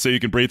cockpit so you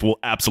can breathe will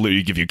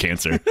absolutely give you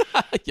cancer.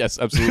 Yes,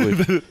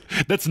 absolutely.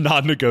 That's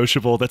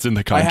non-negotiable. That's in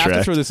the contract. I have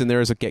to throw this in there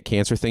as a get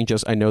cancer thing.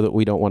 Just I know that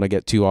we don't want to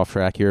get too off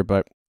track here,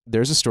 but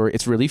there's a story.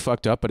 It's really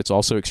fucked up, but it's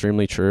also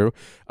extremely true.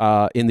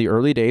 In the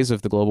early days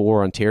of the global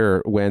war on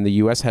terror, when the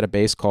U.S. had a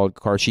base called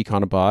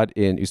Karshi-Khanabad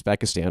in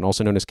Uzbekistan,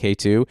 also known as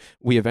K2,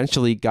 we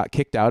eventually got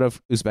kicked out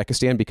of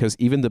Uzbekistan because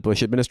even the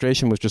Bush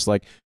administration was just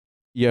like,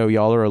 yo,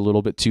 y'all are a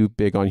little bit too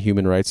big on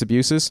human rights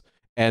abuses.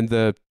 And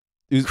the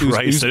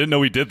Christ, I didn't know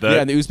we did that.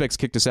 Yeah, and the Uzbeks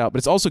kicked us out. But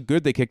it's also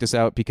good they kicked us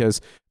out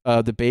because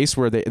the base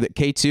where the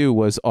K2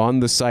 was on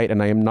the site,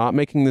 and I am not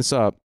making this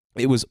up,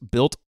 it was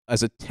built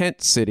as a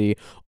tent city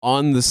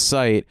on the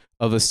site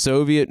of a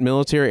Soviet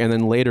military and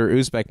then later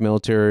Uzbek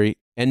military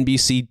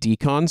NBC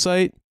decon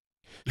site.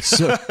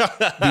 So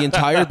the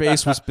entire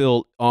base was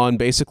built on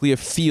basically a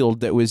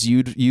field that was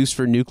used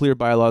for nuclear,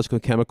 biological,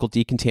 chemical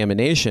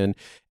decontamination.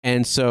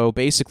 And so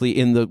basically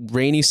in the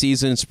rainy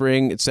season,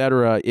 spring,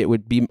 etc., it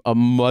would be a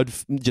mud,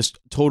 just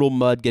total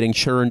mud getting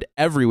churned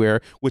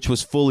everywhere, which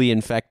was fully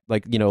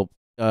contaminated.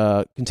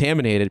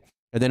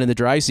 And then in the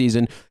dry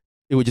season,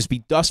 it would just be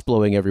dust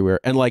blowing everywhere.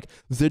 And like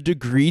the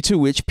degree to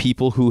which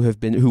people who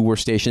were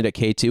stationed at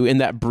K2 in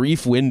that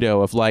brief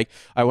window of like,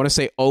 I want to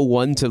say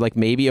 01 to like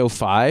maybe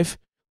 05,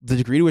 the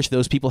degree to which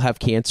those people have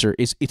cancer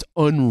it's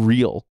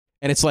unreal.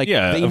 And it's like,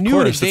 they knew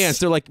in advance.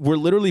 They're like, we're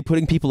literally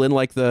putting people in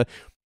like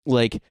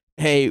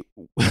hey,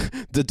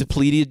 the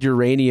depleted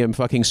uranium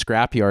fucking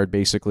scrapyard,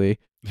 basically.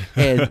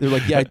 And they're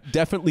like, yeah,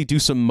 definitely do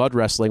some mud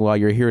wrestling while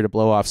you're here to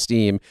blow off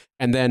steam.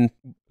 And then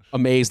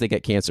amazed they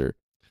get cancer.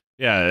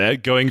 Yeah,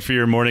 going for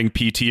your morning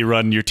PT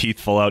run, your teeth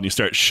fall out and you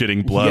start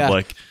shitting blood. Yeah,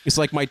 like it's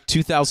like my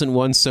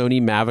 2001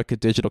 Sony Mavic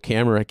digital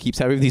camera keeps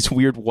having these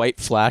weird white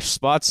flash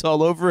spots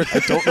all over it. I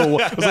don't know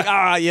what.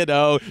 I was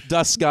like,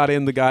 dust got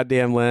in the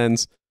goddamn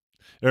lens.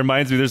 It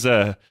reminds me,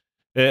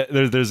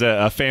 there's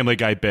a Family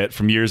Guy bit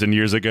from years and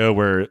years ago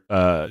where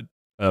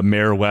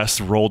Mayor West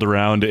rolled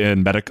around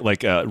in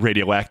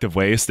radioactive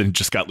waste and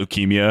just got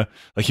leukemia.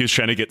 Like he was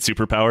trying to get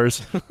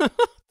superpowers.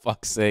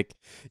 Fuck's sake.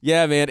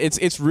 Yeah, man,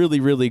 it's really,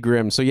 really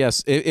grim. So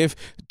yes, if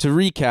to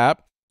recap,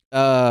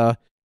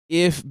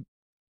 if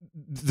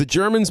the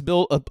Germans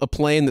built a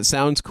plane that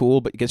sounds cool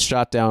but gets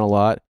shot down a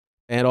lot,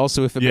 and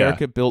also if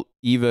America built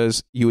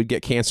EVAs, you would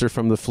get cancer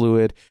from the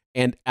fluid,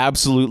 and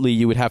absolutely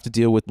you would have to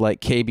deal with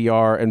like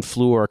KBR and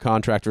Fluor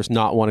contractors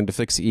not wanting to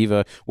fix the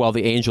EVA while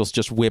the Angels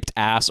just whipped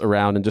ass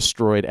around and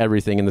destroyed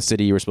everything in the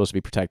city you were supposed to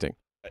be protecting.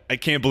 I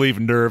can't believe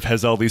Nerv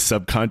has all these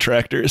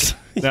subcontractors.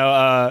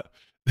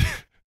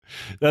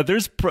 Now,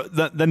 there's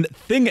the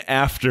thing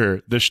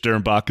after the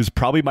Sturmbach is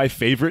probably my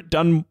favorite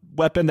done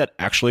weapon that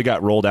actually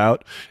got rolled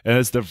out, and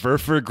it's the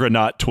Werfer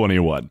Granat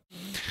 21.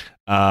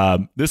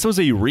 This was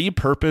a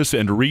repurposed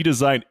and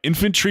redesigned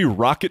infantry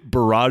rocket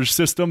barrage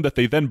system that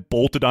they then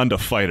bolted onto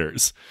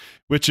fighters,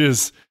 which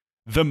is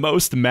the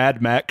most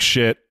Mad Max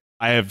shit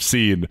I have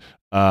seen.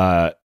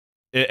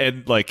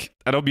 And like,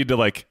 I don't mean to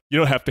like, you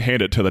don't have to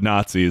hand it to the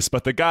Nazis,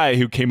 but the guy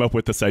who came up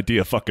with this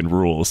idea fucking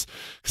rules,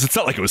 because it's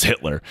not like it was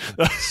Hitler.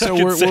 So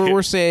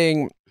we're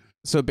saying,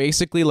 so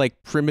basically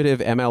like primitive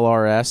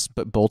MLRS,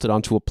 but bolted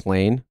onto a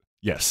plane.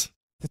 Yes.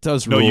 That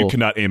does rule. No, you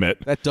cannot aim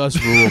it. That does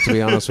rule, to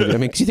be honest with you. I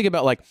mean, because you think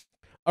about like,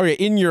 all right,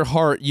 in your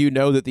heart, you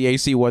know that the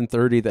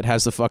AC-130 that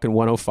has the fucking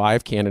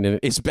 105 cannon in it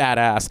is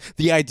badass.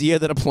 The idea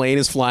that a plane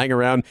is flying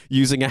around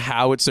using a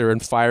howitzer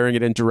and firing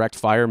it in direct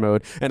fire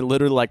mode and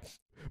literally like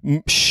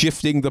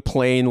shifting the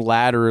plane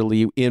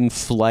laterally in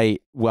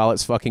flight while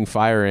it's fucking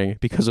firing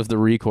because of the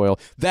recoil.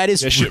 That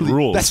is shit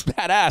rules. That's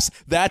badass.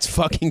 That's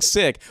fucking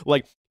sick.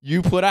 Like,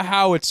 you put a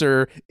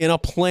howitzer in a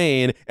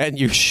plane and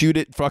you shoot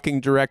it fucking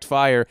direct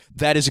fire.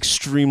 That is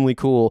extremely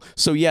cool.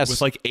 So yes,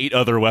 with like 8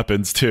 other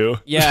weapons too.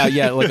 Yeah,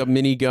 like a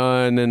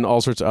minigun and all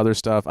sorts of other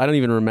stuff. I don't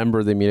even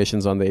remember the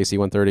munitions on the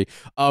AC-130.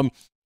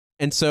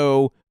 And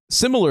so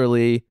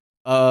similarly,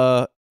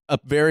 a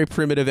very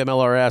primitive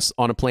MLRS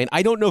on a plane.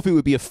 I don't know if it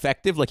would be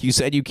effective. Like you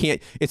said, you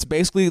can't. It's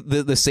basically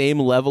the same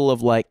level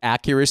of like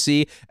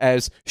accuracy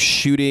as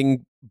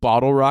shooting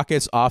bottle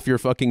rockets off your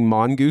fucking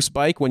mongoose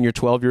bike when you're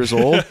 12 years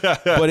old.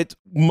 But it's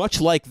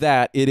much like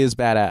that. It is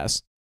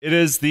badass. It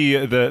is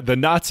the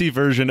Nazi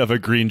version of a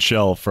green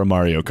shell from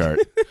Mario Kart.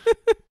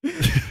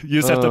 You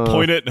just have to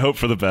point it and hope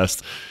for the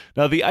best.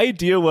 Now, the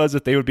idea was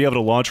that they would be able to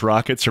launch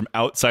rockets from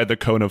outside the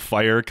cone of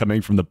fire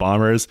coming from the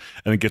bombers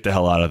and then get the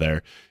hell out of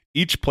there.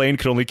 Each plane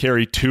could only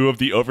carry 2 of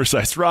the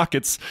oversized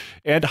rockets,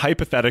 and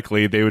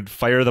hypothetically, they would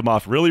fire them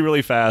off really,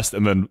 really fast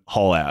and then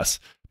haul ass.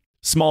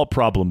 Small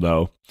problem,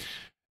 though.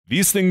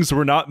 These things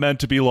were not meant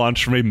to be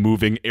launched from a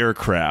moving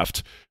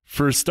aircraft.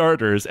 For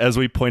starters, as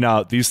we point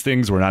out, these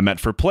things were not meant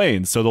for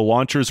planes, so the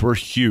launchers were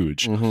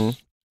huge. Mm-hmm.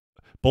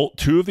 Bolt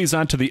 2 of these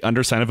onto the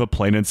underside of a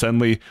plane, and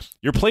suddenly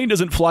your plane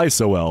doesn't fly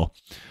so well.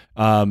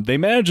 They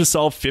managed to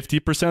solve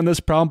 50% of this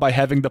problem by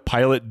having the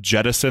pilot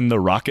jettison the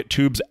rocket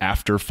tubes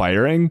after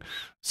firing.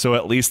 So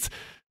at least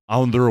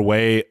on their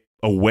way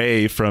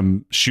away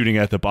from shooting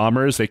at the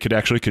bombers, they could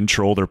actually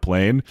control their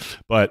plane.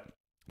 But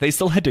they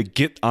still had to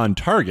get on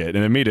target,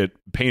 and it made it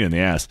a pain in the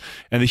ass.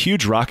 And the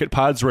huge rocket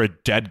pods were a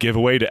dead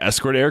giveaway to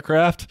escort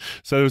aircraft.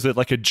 So it was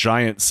like a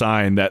giant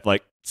sign that,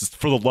 like,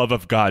 for the love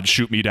of God,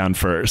 shoot me down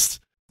first.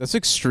 That's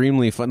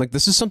extremely fun. Like,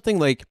 this is something,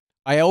 like,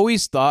 I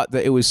always thought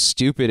that it was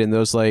stupid in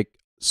those, like,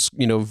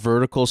 you know,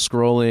 vertical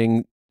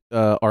scrolling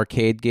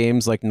arcade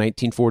games like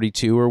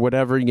 1942 or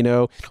whatever, you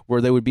know,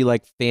 where they would be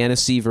like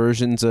fantasy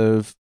versions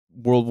of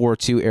World War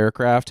II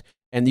aircraft,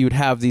 and you would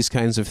have these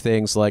kinds of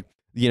things like,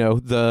 you know,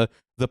 the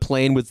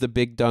plane with the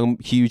big dumb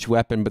huge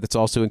weapon, but it's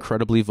also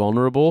incredibly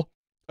vulnerable.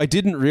 I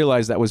didn't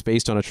realize that was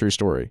based on a true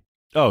story.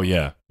 Oh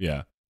yeah,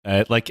 yeah.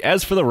 Like,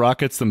 as for the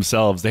rockets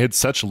themselves, they had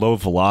such low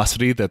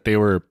velocity that they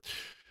were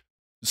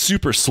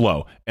super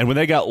slow, and when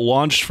they got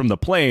launched from the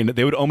plane,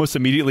 they would almost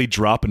immediately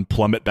drop and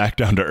plummet back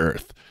down to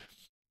Earth.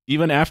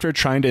 Even after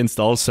trying to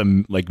install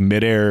some like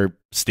midair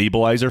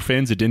stabilizer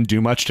fins, it didn't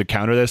do much to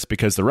counter this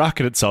because the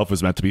rocket itself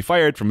was meant to be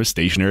fired from a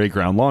stationary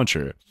ground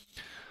launcher.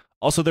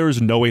 Also, there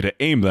was no way to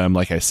aim them,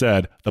 like I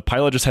said. The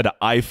pilot just had to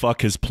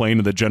eye-fuck his plane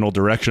in the general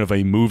direction of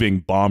a moving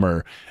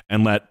bomber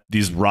and let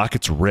these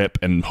rockets rip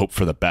and hope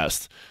for the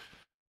best.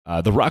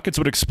 The rockets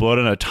would explode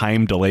on a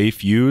time delay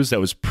fuse that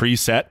was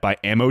preset by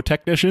ammo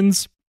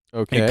technicians.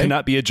 Okay. And could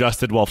not be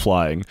adjusted while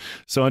flying.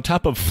 So on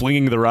top of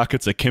flinging the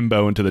rockets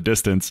akimbo into the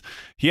distance,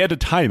 he had to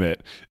time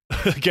it,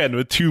 again,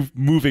 with two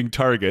moving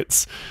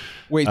targets.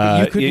 Wait,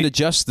 but you couldn't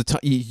adjust the time.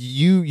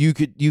 You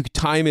could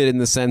time it in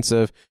the sense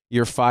of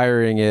you're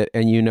firing it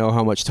and you know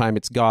how much time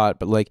it's got,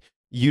 but like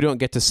you don't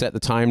get to set the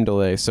time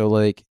delay. So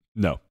like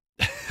no.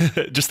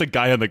 Just the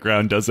guy on the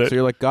ground does it. So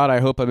you're like, God, I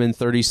hope I'm in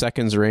 30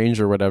 seconds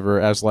range or whatever,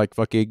 as like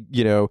fucking,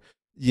 you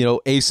know,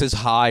 aces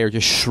high are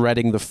just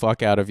shredding the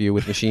fuck out of you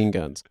with machine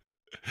guns.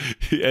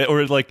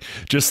 Or like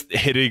just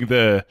hitting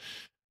the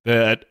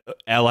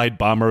allied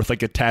bomber with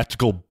like a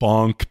tactical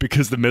bonk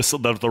because the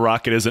missile of the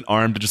rocket isn't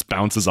armed, it just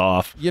bounces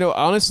off. You know,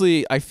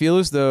 honestly, I feel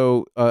as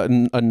though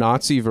a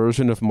Nazi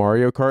version of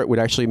Mario Kart would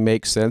actually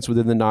make sense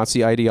within the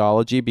Nazi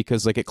ideology,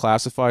 because like it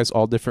classifies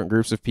all different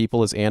groups of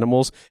people as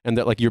animals, and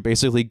that like you're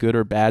basically good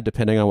or bad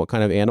depending on what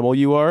kind of animal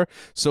you are.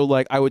 So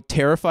like I would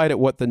terrified at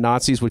what the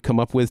Nazis would come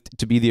up with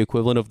to be the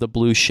equivalent of the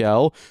blue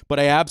shell, but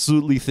I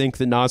absolutely think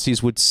the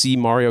Nazis would see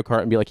Mario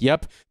Kart and be like,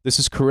 yep, this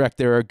is correct.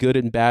 There are good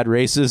and bad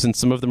races, and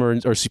some of them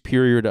are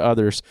superior to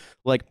others.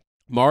 Like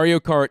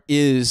Mario Kart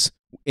is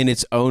in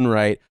its own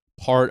right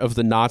part of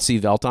the Nazi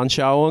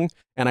Weltanschauung,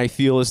 and I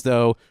feel as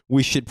though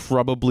we should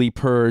probably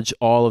purge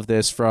all of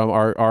this from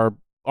our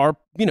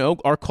you know,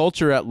 our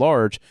culture at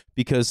large,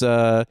 because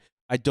I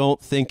don't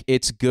think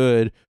it's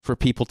good for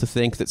people to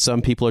think that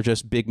some people are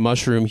just big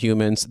mushroom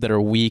humans that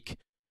are weak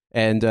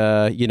and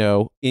you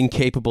know,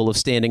 incapable of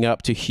standing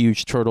up to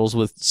huge turtles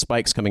with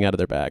spikes coming out of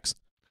their backs.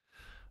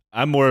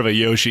 I'm more of a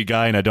Yoshi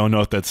guy, and I don't know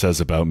what that says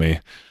about me.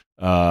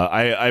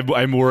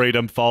 I'm worried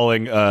I'm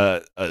falling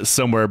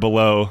somewhere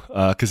below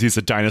because he's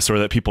a dinosaur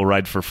that people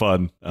ride for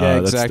fun. Yeah,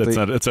 exactly.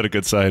 That's not a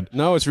good side.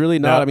 No, it's really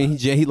not. I mean,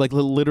 he like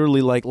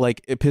literally like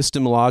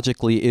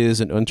epistemologically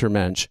is an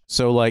Untermensch.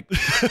 So like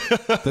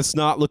that's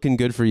not looking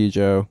good for you,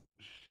 Joe.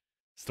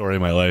 Story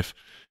of my life.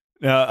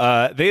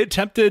 Now, they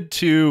attempted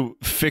to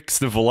fix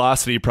the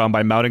velocity problem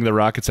by mounting the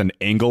rockets at an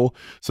angle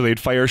so they'd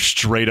fire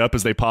straight up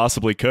as they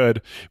possibly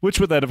could, which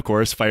would then, of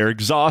course, fire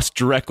exhaust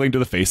directly into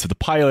the face of the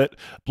pilot,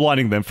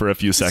 blinding them for a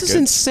few seconds. This is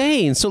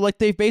insane. So, like,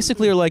 they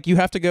basically are like, you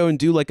have to go and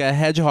do, like, a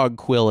hedgehog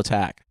quill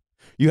attack.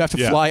 You have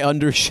to fly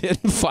under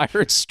shit and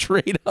fire it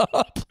straight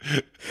up.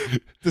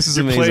 This is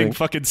amazing. You're playing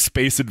fucking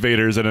Space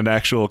Invaders in an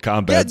actual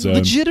combat zone.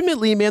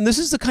 Legitimately, man. This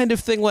is the kind of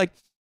thing, like,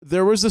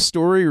 there was a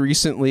story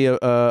recently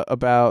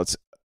about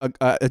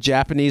a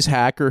Japanese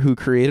hacker who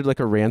created like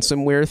a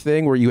ransomware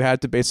thing where you had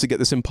to basically get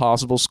this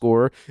impossible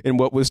score in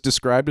what was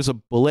described as a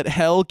bullet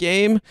hell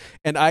game.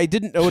 And I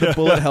didn't know what a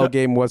bullet hell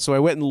game was, so I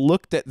went and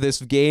looked at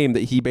this game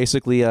that he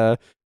basically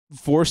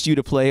forced you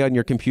to play on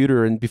your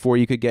computer and before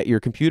you could get your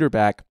computer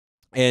back.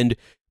 And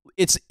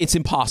it's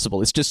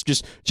impossible. It's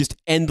just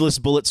endless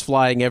bullets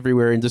flying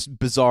everywhere in just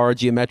bizarre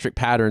geometric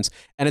patterns.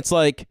 And it's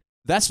like,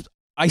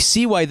 I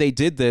see why they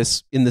did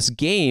this in this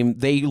game.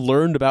 They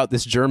learned about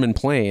this German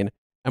plane.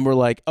 And we're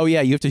like, oh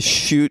yeah, you have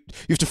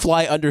to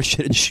fly under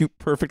shit and shoot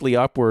perfectly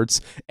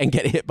upwards and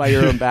get hit by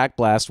your own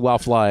backblast while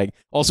flying.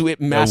 Also, it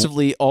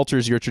massively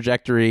alters your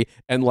trajectory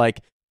and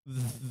like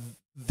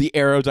the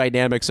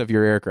aerodynamics of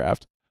your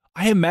aircraft.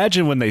 I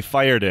imagine when they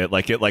fired it,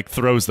 like it like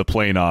throws the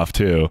plane off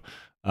too.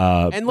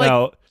 And like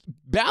now,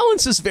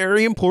 balance is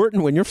very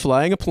important when you're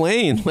flying a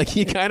plane. Like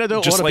you kind of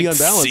don't want to be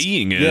unbalanced.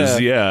 Seeing is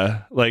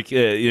like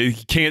you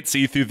can't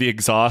see through the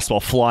exhaust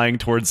while flying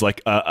towards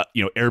like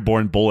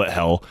airborne bullet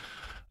hell.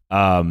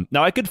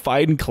 Now, I could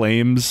find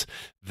claims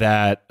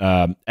that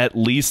at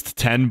least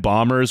 10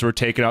 bombers were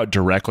taken out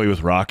directly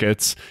with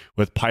rockets,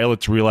 with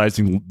pilots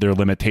realizing their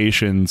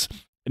limitations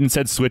and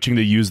instead switching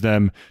to use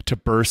them to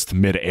burst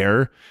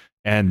midair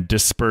and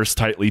disperse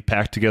tightly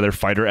packed together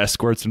fighter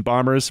escorts and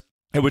bombers,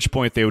 at which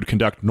point they would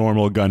conduct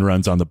normal gun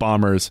runs on the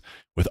bombers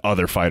with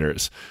other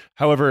fighters.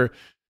 However,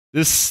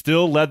 this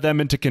still led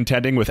them into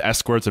contending with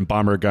escorts and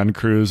bomber gun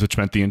crews, which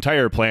meant the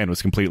entire plan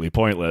was completely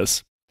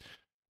pointless.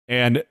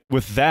 And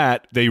with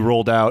that, the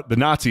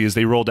Nazis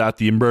rolled out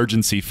the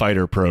emergency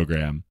fighter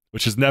program,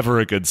 which is never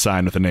a good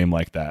sign with a name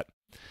like that.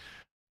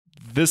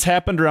 This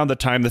happened around the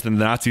time that the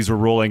Nazis were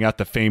rolling out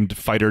the famed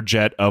fighter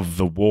jet of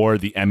the war,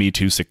 the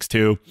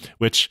Me-262,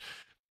 which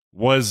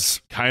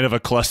was kind of a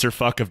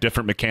clusterfuck of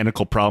different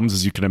mechanical problems,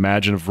 as you can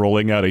imagine, of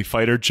rolling out a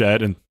fighter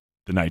jet in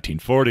the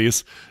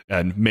 1940s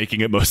and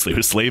making it mostly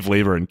with slave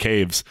labor in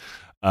caves.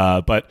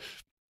 But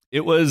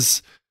it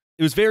was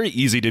very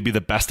easy to be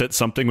the best at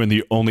something when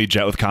the only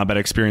jet with combat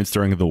experience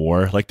during the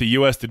war. Like the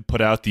U.S. did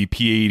put out the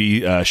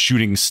P-80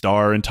 Shooting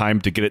Star in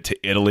time to get it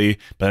to Italy,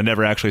 but I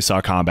never actually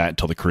saw combat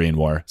until the Korean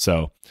War.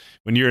 So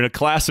when you're in a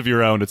class of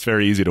your own, it's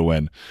very easy to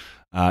win.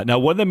 Now,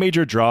 one of the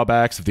major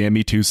drawbacks of the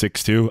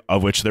Me-262,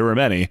 of which there were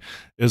many,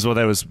 is that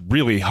it was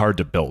really hard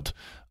to build.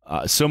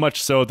 So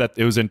much so that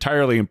it was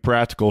entirely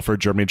impractical for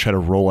Germany to try to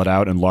roll it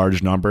out in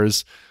large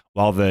numbers,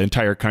 while the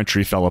entire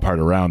country fell apart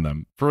around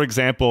them. For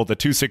example, the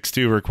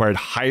 262 required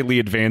highly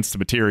advanced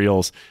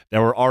materials that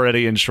were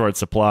already in short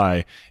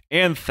supply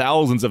and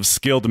thousands of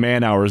skilled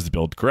man-hours to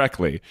build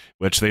correctly,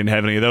 which they didn't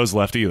have any of those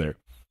left either.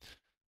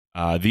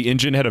 The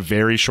engine had a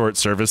very short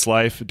service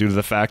life due to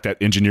the fact that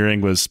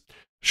engineering was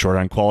short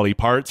on quality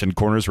parts and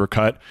corners were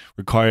cut,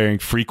 requiring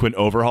frequent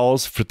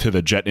overhauls to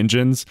the jet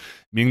engines,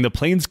 meaning the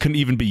planes couldn't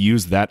even be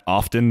used that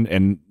often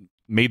and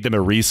made them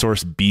a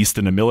resource beast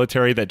in a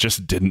military that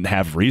just didn't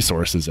have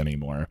resources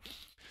anymore.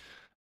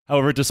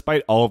 However,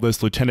 despite all of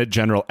this, Lieutenant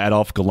General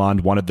Adolf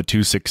Galland wanted the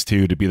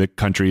 262 to be the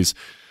country's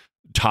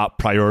top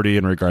priority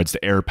in regards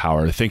to air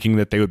power, thinking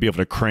that they would be able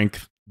to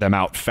crank them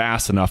out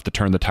fast enough to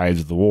turn the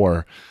tides of the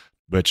war,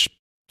 which,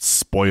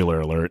 spoiler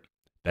alert,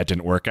 that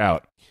didn't work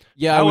out.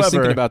 Yeah, I was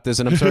thinking about this,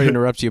 and I'm sorry to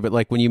interrupt you, but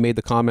like when you made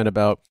the comment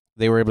about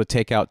they were able to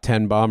take out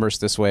 10 bombers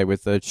this way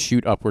with the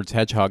shoot upwards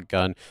hedgehog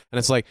gun, and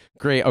it's like,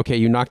 great, okay,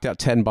 you knocked out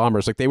 10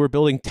 bombers. Like they were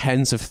building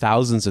tens of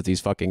thousands of these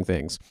fucking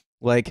things.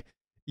 Like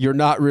you're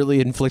not really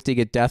inflicting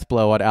a death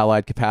blow on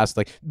Allied capacity.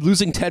 Like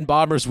losing 10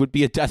 bombers would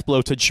be a death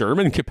blow to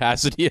German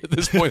capacity at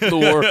this point in the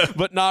war,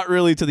 but not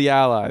really to the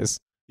Allies.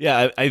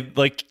 Yeah, I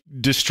like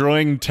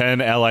destroying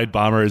 10 Allied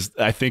bombers,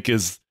 I think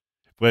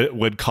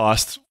would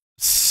cost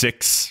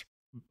 6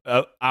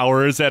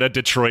 hours at a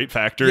Detroit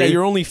factory. Yeah,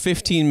 you're only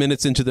 15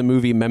 minutes into the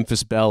movie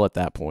Memphis Belle at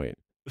that point.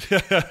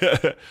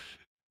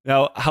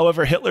 Now,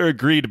 however, Hitler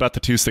agreed about the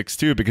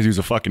 262 because he was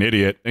a fucking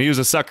idiot, and he was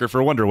a sucker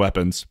for wonder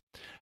weapons.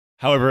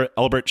 However,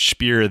 Albert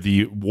Speer,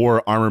 the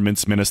war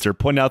armaments minister,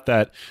 pointed out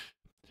that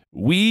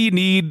we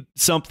need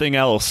something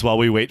else while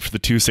we wait for the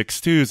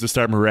 262s to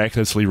start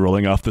miraculously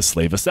rolling off the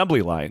slave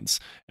assembly lines.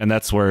 And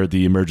that's where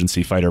the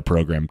emergency fighter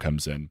program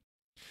comes in.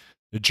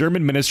 The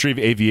German Ministry of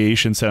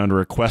Aviation sent out a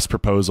request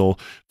proposal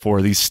for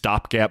these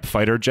stopgap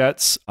fighter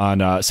jets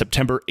on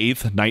September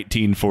 8th,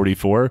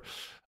 1944,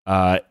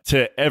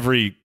 to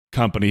every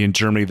company in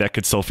Germany that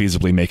could still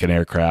feasibly make an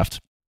aircraft.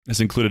 This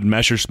included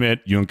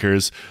Messerschmitt,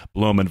 Junkers,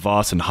 Blohm &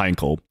 Voss, and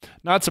Heinkel.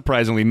 Not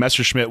surprisingly,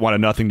 Messerschmitt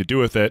wanted nothing to do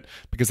with it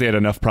because they had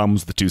enough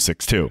problems with the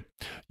 262.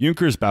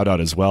 Junkers bowed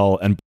out as well,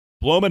 and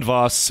Blohm &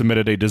 Voss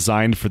submitted a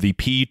design for the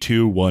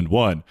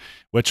P211,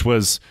 which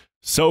was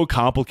so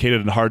complicated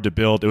and hard to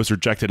build, it was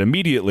rejected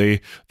immediately,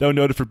 though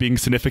noted for being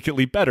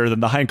significantly better than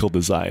the Heinkel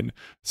design.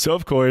 So,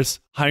 of course,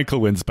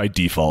 Heinkel wins by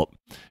default,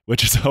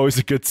 which is always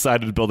a good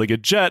sign of building a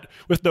jet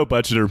with no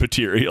budget or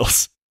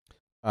materials.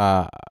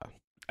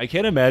 I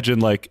can't imagine,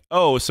 like,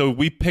 oh, so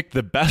we picked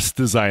the best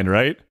design,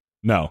 right?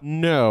 No.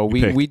 No,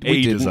 we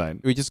didn't.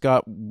 Design. We just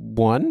got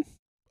one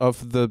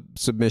of the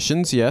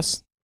submissions,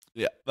 yes.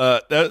 Yeah,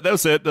 that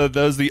was it. That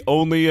was the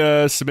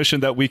only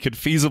submission that we could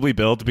feasibly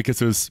build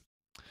because it was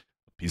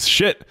piece of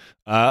shit.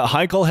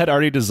 Heinkel had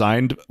already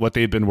designed what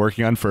they had been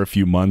working on for a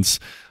few months,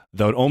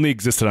 though it only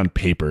existed on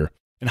paper.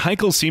 And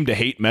Heinkel seemed to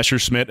hate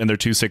Messerschmitt and their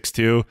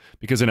 262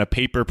 because in a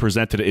paper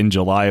presented in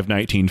July of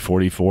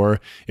 1944,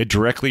 it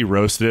directly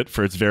roasted it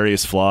for its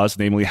various flaws,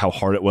 namely how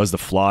hard it was to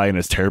fly and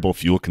its terrible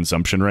fuel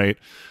consumption rate.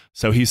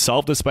 So he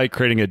solved this by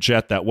creating a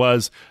jet that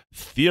was,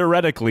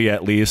 theoretically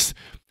at least,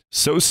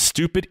 so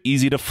stupid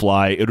easy to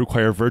fly it would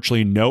require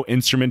virtually no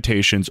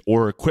instrumentations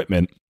or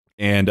equipment,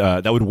 and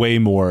that would weigh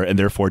more and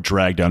therefore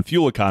drag down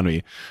fuel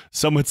economy.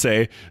 Some would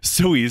say,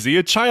 so easy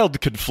a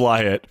child could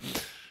fly it.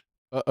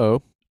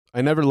 Uh-oh.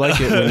 I never like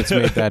it when it's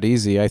made that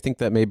easy. I think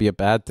that may be a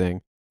bad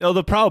thing. No,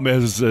 the problem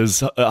is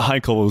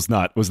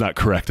Heinkel was not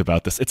correct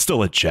about this. It's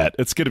still a jet.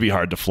 It's going to be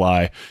hard to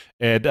fly.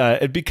 And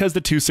because the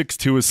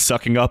 262 is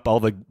sucking up all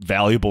the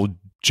valuable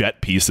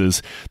jet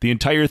pieces, the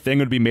entire thing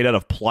would be made out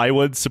of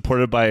plywood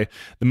supported by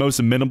the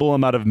most minimal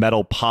amount of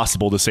metal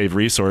possible to save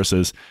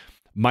resources.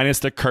 minus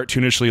the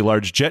cartoonishly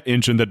large jet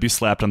engine that'd be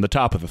slapped on the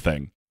top of the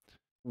thing.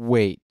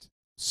 Wait,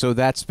 so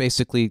that's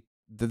basically,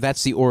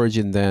 that's the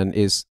origin then,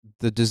 is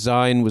the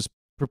design was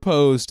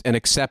proposed and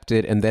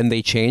accepted, and then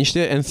they changed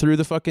it and threw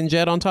the fucking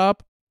jet on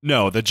top?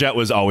 No, the jet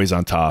was always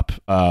on top.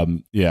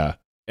 Yeah.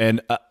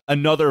 And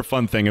another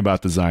fun thing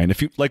about design,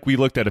 if you like, we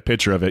looked at a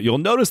picture of it, you'll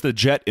notice the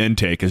jet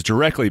intake is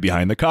directly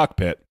behind the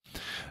cockpit.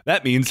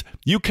 That means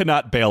you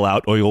cannot bail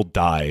out or you'll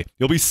die.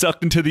 You'll be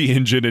sucked into the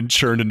engine and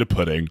churned into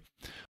pudding.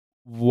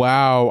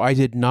 Wow, I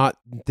did not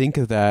think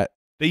of that.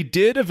 They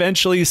did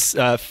eventually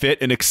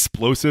fit an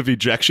explosive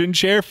ejection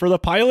chair for the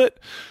pilot,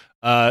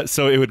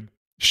 so it would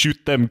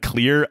shoot them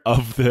clear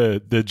of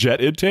the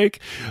jet intake,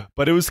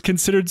 but it was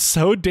considered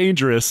so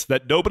dangerous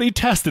that nobody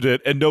tested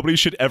it and nobody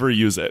should ever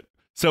use it.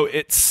 So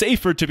it's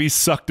safer to be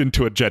sucked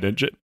into a jet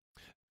engine.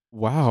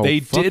 Wow,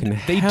 They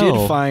did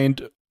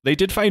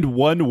find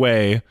one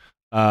way,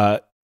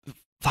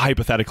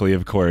 hypothetically,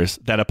 of course,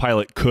 that a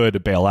pilot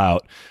could bail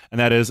out, and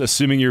that is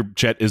assuming your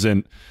jet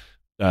isn't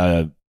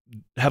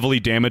heavily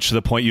damaged to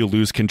the point you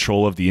lose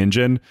control of the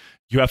engine.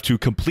 You have to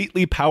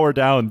completely power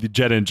down the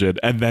jet engine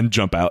and then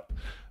jump out,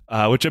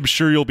 which I'm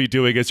sure you'll be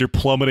doing as you're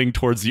plummeting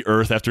towards the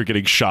Earth after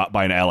getting shot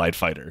by an Allied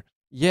fighter.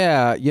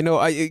 Yeah,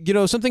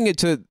 something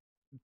to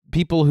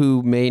people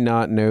who may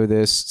not know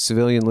this,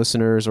 civilian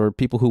listeners or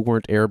people who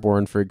weren't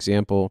airborne, for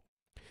example.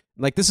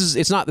 Like,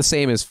 it's not the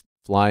same as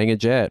flying a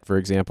jet, for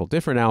example,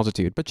 different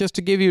altitude. But just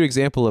to give you an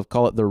example of,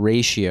 call it the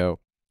ratio,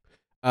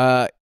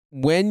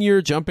 when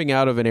you're jumping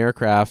out of an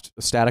aircraft,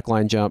 a static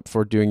line jump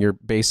for doing your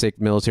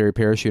basic military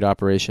parachute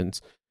operations,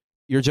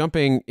 you're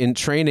jumping in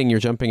training, you're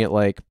jumping at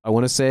like, I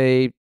want to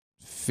say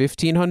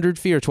 1,500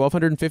 feet or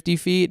 1,250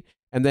 feet.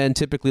 And then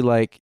typically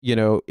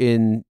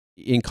in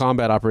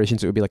combat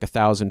operations, it would be like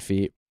 1,000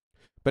 feet.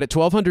 But at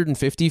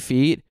 1,250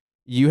 feet,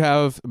 you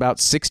have about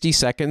 60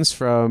 seconds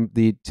from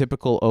the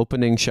typical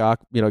opening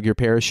shock, your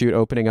parachute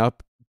opening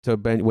up to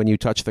when you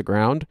touch the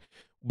ground.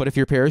 But if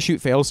your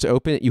parachute fails to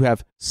open, you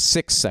have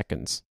 6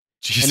 seconds.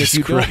 Jesus and if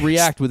you Christ. don't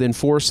react within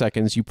 4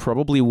 seconds, you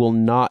probably will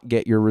not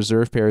get your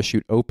reserve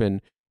parachute open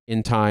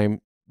in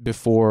time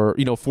before,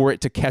 for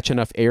it to catch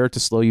enough air to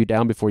slow you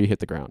down before you hit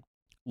the ground.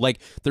 Like,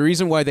 the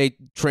reason why they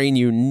train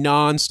you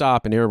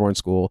nonstop in airborne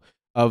school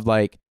of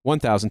like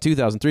 1,000,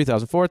 2,000,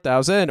 3,000,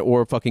 4,000,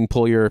 or fucking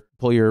pull your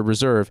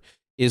reserve,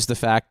 is the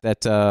fact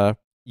that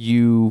if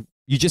you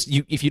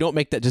don't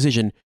make that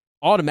decision,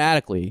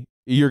 automatically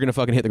you're gonna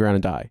fucking hit the ground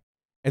and die.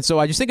 And so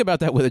I just think about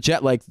that with a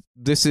jet. Like,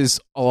 this is,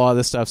 a lot of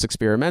this stuff's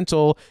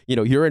experimental.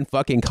 You're in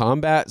fucking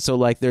combat, so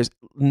like there's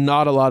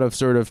not a lot of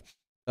sort of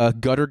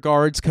gutter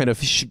guards kind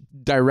of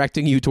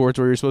directing you towards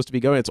where you're supposed to be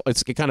going.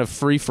 It's kind of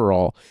free for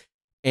all,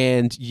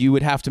 and you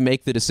would have to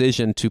make the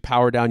decision to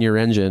power down your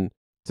engine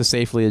to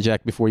safely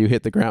eject before you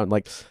hit the ground.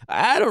 Like,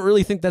 I don't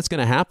really think that's going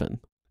to happen.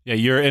 Yeah,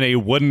 you're in a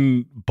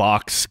wooden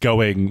box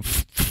going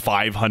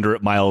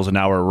 500 miles an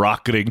hour,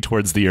 rocketing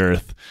towards the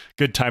Earth.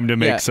 Good time to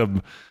make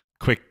some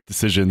quick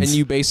decisions. And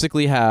you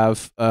basically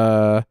have,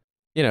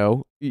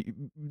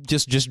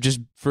 just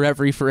for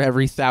every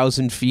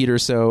 1,000 feet or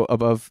so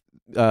above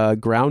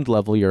ground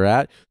level you're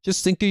at,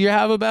 just think you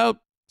have about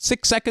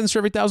 6 seconds for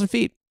every 1,000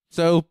 feet.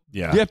 So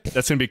yeah, that's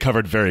going to be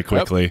covered very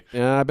quickly. Yep.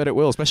 Yeah, I bet it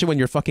will, especially when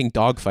you're fucking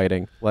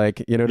dogfighting.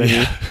 Like, you know what I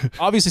mean?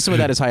 Obviously, some of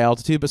that is high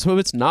altitude, but some of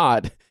it's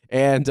not.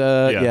 And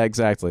yeah,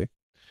 exactly.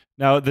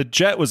 Now, the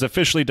jet was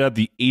officially dubbed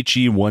the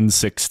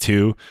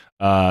HE-162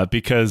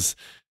 because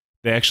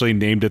they actually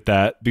named it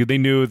that. They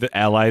knew the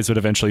Allies would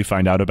eventually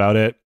find out about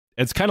it.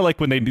 It's kind of like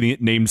when they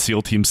named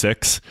SEAL Team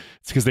 6.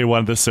 It's because they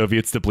wanted the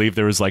Soviets to believe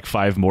there was like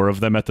 5 more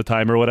of them at the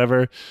time or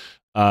whatever.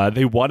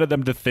 They wanted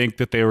them to think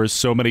that there were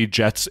so many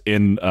jets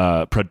in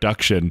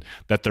production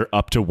that they're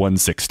up to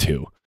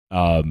 162.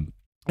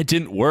 It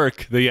didn't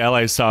work. The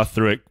Allies saw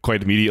through it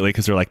quite immediately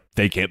because they're like,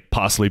 they can't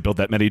possibly build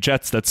that many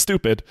jets. That's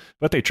stupid.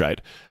 But they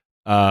tried.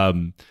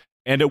 And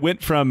it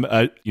went from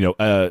a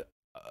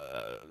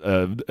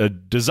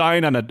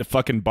design on a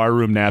fucking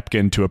barroom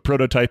napkin to a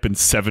prototype in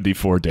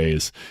 74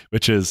 days,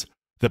 which is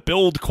the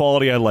build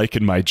quality I like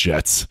in my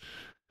jets.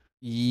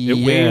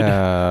 It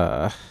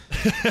weighed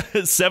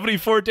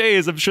 74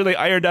 days. I'm sure they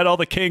ironed out all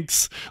the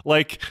kinks.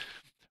 Like,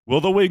 will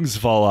the wings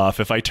fall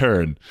off if I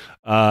turn?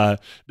 Now,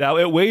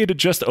 it weighed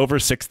just over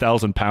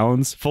 6,000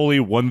 pounds. Fully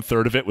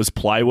 1/3 of it was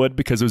plywood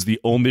because it was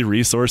the only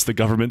resource the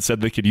government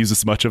said they could use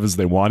as much of as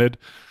they wanted.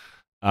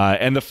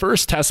 And the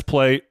first test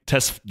flight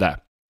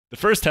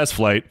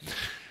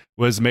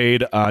was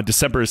made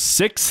December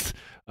 6th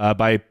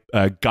by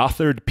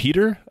Gothard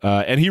Peter,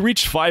 and he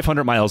reached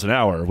 500 miles an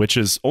hour, which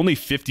is only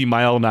 50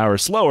 mile an hour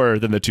slower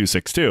than the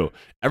 262.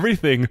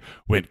 Everything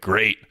went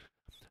great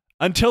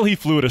until he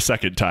flew it a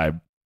second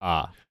time.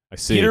 I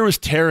see. Peter was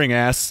tearing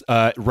ass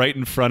right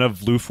in front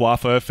of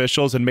Luftwaffe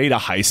officials and made a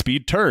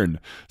high-speed turn,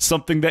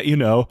 something that,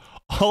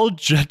 all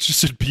jets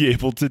should be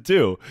able to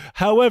do.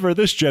 However,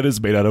 this jet is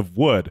made out of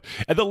wood,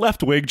 and the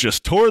left wing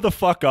just tore the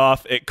fuck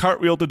off. It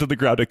cartwheeled into the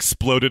ground,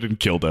 exploded, and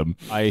killed him.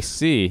 I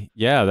see.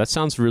 Yeah, that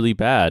sounds really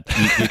bad.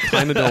 You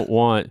kind of don't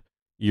want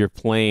your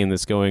plane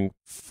that's going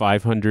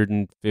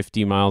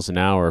 550 miles an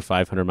hour,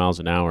 500 miles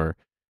an hour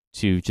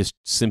to just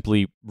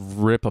simply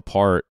rip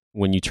apart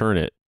when you turn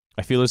it.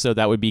 I feel as though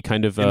that would be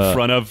kind of in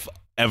front of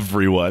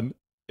everyone.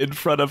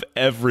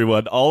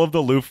 All of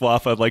the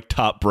Luftwaffe like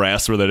top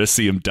brass were there to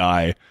see him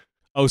die.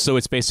 Oh, so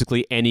it's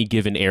basically any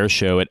given air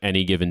show at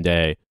any given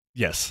day.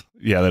 Yes.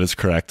 Yeah, that is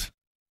correct.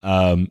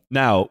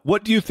 Now,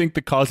 what do you think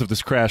the cause of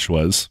this crash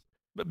was?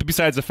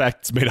 Besides the fact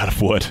it's made out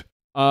of wood.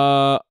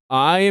 I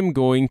am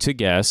going to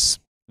guess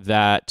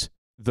that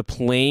the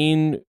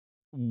plane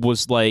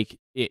was like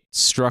its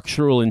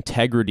structural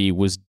integrity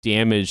was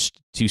damaged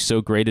to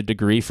so great a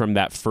degree from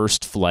that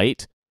first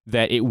flight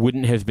that it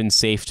wouldn't have been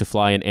safe to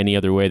fly in any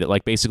other way. That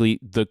like basically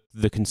the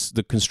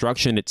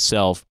construction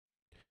itself,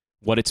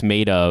 what it's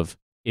made of,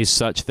 is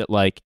such that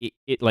like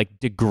it like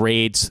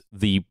degrades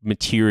the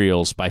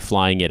materials by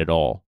flying it at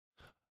all.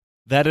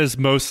 That is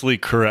mostly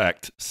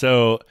correct.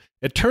 So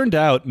it turned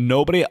out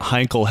nobody at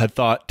Heinkel had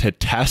thought to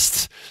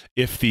test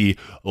if the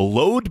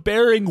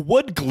load-bearing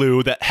wood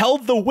glue that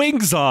held the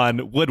wings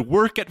on would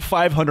work at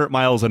 500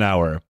 miles an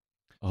hour.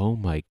 Oh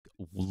my,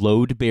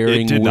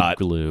 load-bearing wood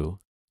glue.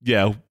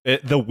 Yeah,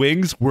 the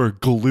wings were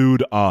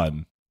glued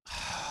on.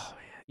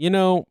 You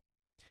know,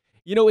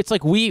 it's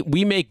like we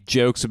make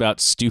jokes about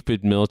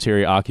stupid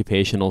military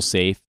occupational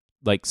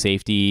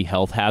safety,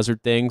 health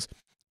hazard things.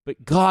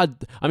 But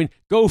God, I mean,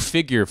 go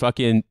figure.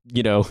 Fucking,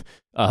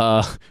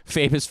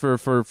 famous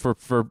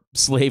for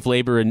slave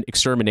labor and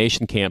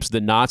extermination camps. The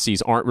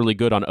Nazis aren't really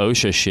good on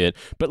OSHA shit.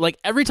 But like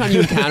every time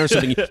you encounter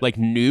something like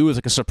new, is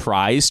like a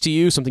surprise to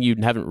you, something you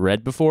haven't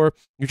read before,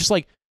 you're just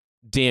like,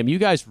 damn, you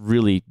guys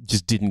really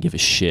just didn't give a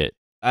shit.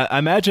 I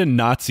imagine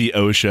Nazi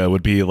OSHA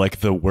would be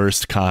like the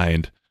worst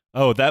kind.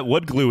 Oh, that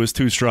wood glue is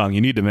too strong. You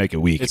need to make it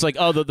weak. It's like,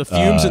 oh, the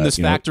fumes in this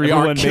factory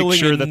aren't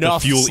killing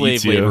enough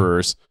slave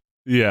laborers.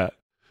 Yeah.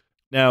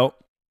 Now,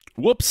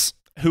 whoops,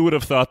 who would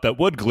have thought that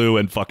wood glue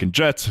and fucking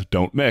jets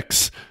don't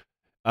mix?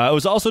 It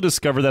was also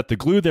discovered that the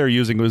glue they're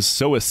using was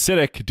so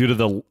acidic due to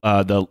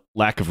the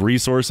lack of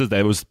resources that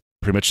it was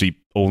pretty much the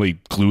only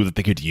glue that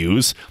they could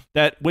use,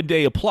 that when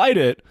they applied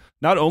it,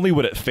 not only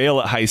would it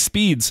fail at high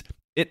speeds,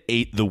 it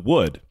ate the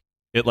wood.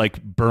 It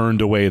like burned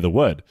away the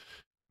wood.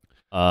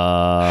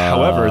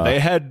 However, they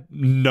had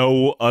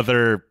no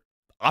other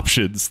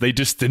options. They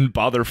just didn't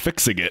bother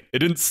fixing it. It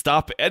didn't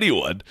stop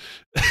anyone.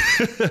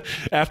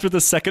 After the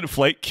second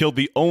flight killed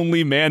the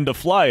only man to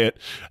fly it,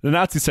 the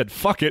Nazis said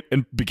fuck it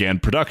and began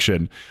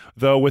production,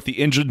 though with the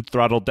engine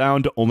throttled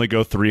down to only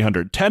go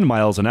 310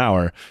 miles an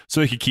hour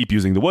so they could keep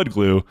using the wood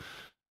glue,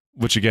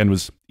 which again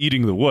was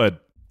eating the wood.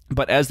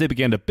 But as they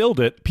began to build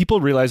it,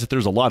 people realized that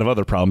there's a lot of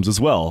other problems as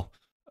well.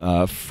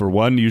 For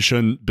one, you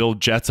shouldn't build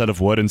jets out of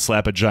wood and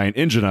slap a giant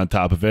engine on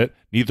top of it.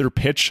 Neither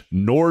pitch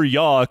nor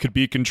yaw could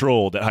be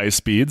controlled at high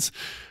speeds.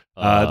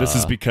 This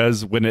is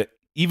because when it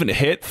even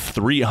hit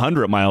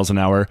 300 miles an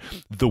hour,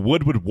 the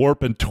wood would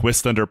warp and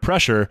twist under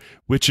pressure,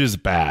 which is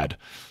bad.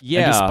 Yeah.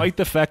 And despite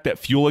the fact that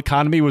fuel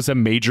economy was a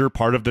major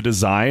part of the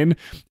design,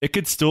 it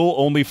could still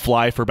only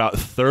fly for about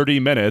 30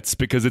 minutes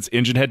because its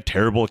engine had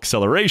terrible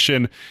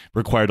acceleration,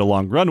 required a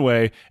long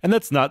runway, and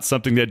that's not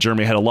something that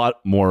Germany had a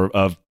lot more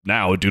of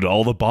now due to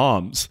all the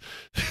bombs.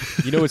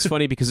 You know, it's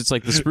funny because it's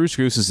like the Spruce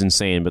Goose is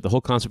insane, but the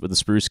whole concept of the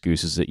Spruce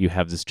Goose is that you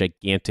have this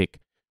gigantic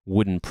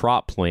wooden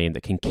prop plane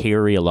that can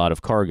carry a lot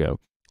of cargo.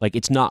 Like,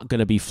 it's not going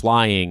to be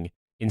flying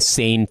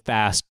insane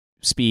fast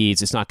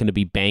speeds. It's not going to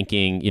be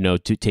banking,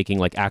 taking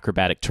like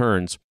acrobatic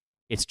turns.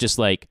 It's just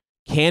like,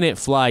 can it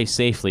fly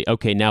safely?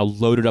 Okay, now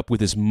load it up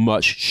with as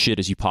much shit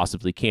as you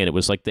possibly can. It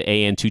was like the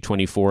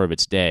AN-224 of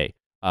its day.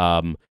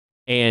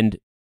 And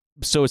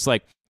so it's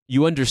like,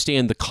 you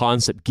understand the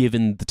concept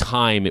given the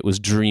time it was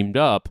dreamed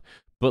up,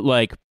 but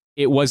like,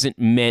 it wasn't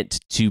meant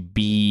to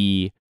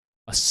be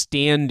a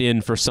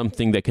stand-in for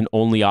something that can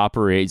only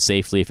operate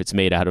safely if it's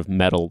made out of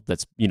metal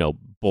that's,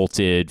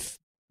 bolted,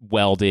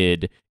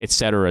 welded,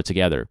 etc.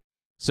 together.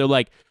 So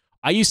like,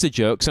 I used to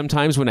joke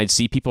sometimes when I'd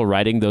see people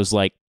riding those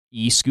like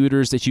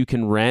e-scooters that you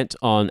can rent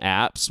on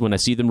apps, when I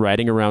see them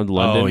riding around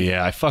London. Oh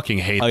yeah, I fucking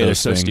hate those they're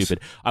so things.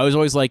 stupid. I was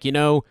always like, in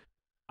a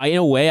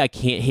way I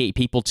can't hate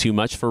people too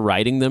much for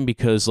riding them,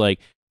 because like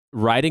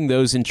riding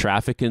those in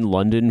traffic in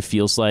London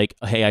feels like,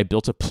 hey, I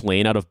built a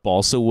plane out of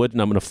balsa wood and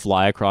I'm going to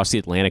fly across the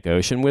Atlantic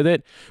Ocean with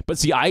it. But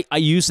see, I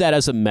use that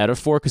as a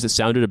metaphor because it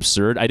sounded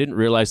absurd. I didn't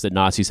realize that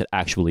Nazis had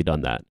actually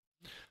done that.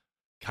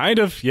 Kind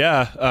of,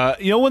 yeah.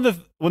 One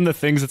of the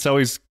things that's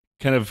always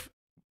kind of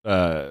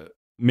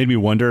made me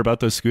wonder about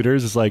those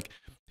scooters is like,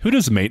 who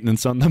does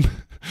maintenance on them?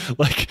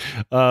 Like,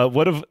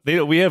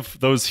 we have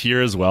those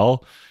here as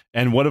well.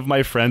 And one of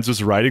my friends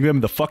was riding them.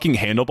 The fucking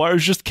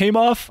handlebars just came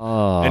off,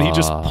 and he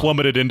just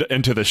plummeted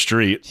into the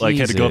street. Jesus. Like,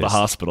 had to go to the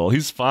hospital.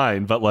 He's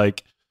fine, but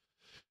like,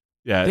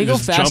 yeah, they go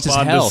just fast jump as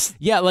on hell. this-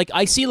 Yeah, like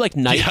I see like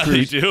night Yeah,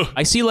 crews. they do.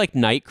 I see like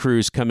night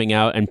crews coming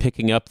out and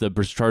picking up the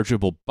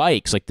rechargeable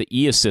bikes, like the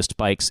e-assist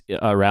bikes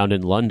around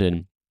in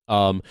London.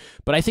 But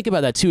I think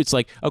about that too. It's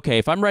like, okay,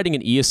 if I'm riding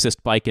an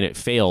e-assist bike and it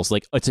fails,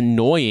 like it's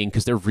annoying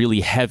because they're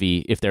really heavy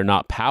if they're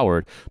not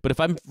powered. But if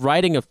I'm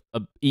riding a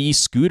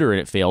e-scooter and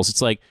it fails,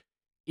 it's like,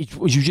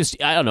 you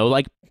just, I don't know,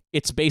 like,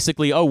 it's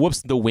basically, oh,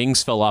 whoops, the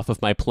wings fell off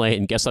of my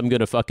plane. Guess I'm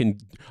gonna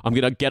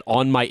get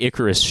on my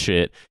Icarus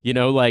shit. You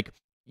know, like,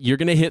 you're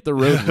gonna hit the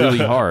road really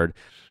hard.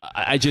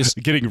 I just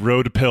getting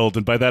road pilled,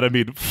 and by that I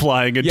mean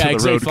flying into the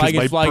road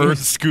because my bird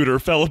scooter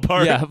fell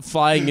apart. Yeah,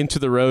 flying into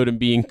the road and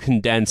being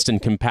condensed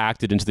and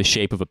compacted into the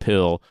shape of a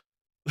pill.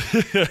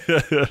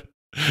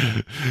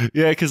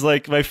 Yeah, because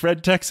like my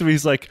friend texted me,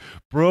 he's like,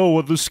 bro,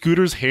 when the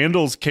scooter's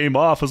handles came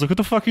off, I was like, what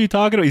the fuck are you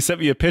talking about? He sent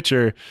me a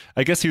picture.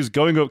 I guess he was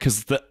going up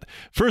because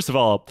first of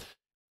all,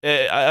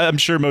 I'm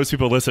sure most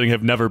people listening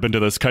have never been to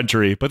this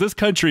country, but this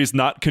country is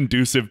not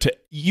conducive to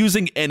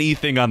using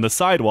anything on the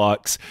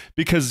sidewalks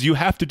because you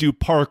have to do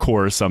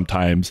parkour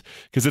sometimes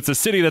because it's a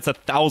city that's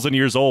 1,000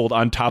 years old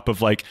on top of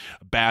like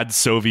bad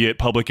Soviet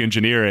public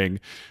engineering.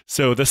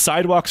 So the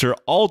sidewalks are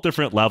all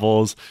different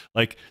levels.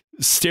 Like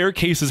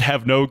staircases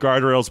have no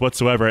guardrails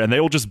whatsoever, and they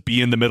will just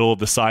be in the middle of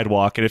the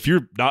sidewalk. And if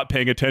you're not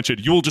paying attention,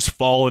 you'll just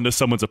fall into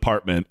someone's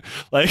apartment.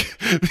 Like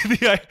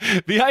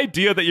the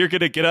idea that you're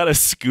going to get on a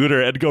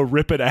scooter and go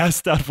rip an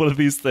ass down one of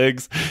these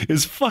things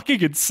is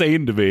fucking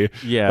insane to me.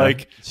 Yeah,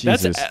 like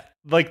Jesus.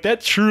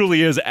 that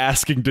truly is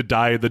asking to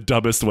die the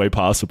dumbest way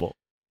possible.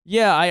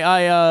 Yeah,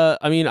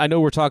 I mean, I know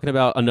we're talking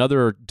about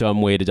another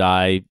dumb way to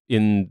die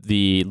in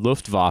the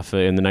Luftwaffe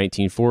in the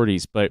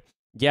 1940s, but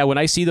yeah, when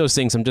I see those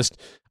things, I'm just,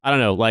 I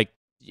don't know, like,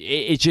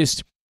 it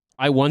just,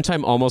 I one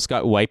time almost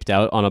got wiped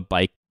out on a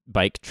bike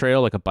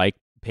trail, like a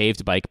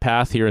paved bike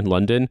path here in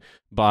London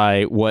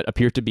by what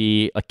appeared to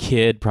be a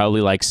kid,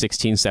 probably like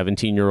 16,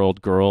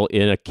 17-year-old girl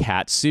in a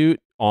cat suit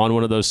on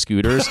one of those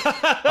scooters.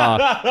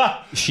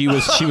 She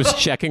was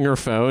checking her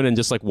phone and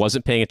just like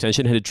wasn't paying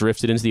attention, had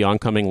drifted into the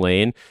oncoming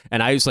lane.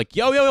 And I was like,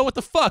 yo, what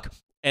the fuck?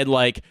 And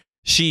like,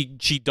 she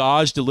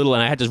dodged a little,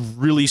 and I had to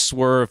really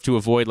swerve to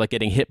avoid like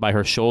getting hit by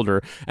her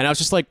shoulder. And I was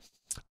just like,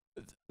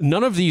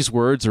 none of these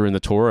words are in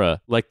the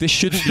Torah. Like, this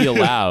shouldn't be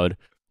allowed.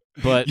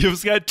 But you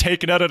just got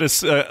taken out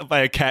by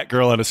a cat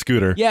girl on a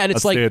scooter. Yeah, and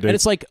it's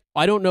like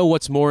I don't know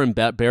what's more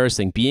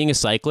embarrassing, being a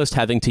cyclist,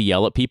 having to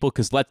yell at people.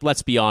 Because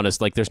let's be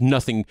honest, like, there's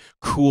nothing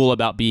cool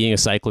about being a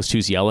cyclist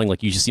who's yelling.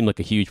 Like, you just seem like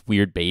a huge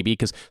weird baby.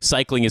 Because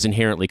cycling is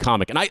inherently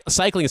comic, and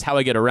cycling is how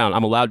I get around.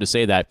 I'm allowed to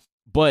say that.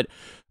 But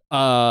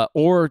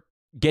or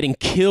getting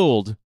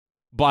killed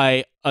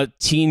by a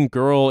teen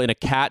girl in a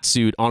cat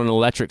suit on an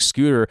electric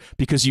scooter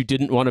because you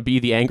didn't want to be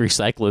the angry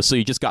cyclist, so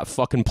you just got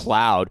fucking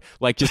plowed,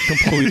 like just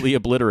completely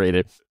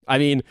obliterated. I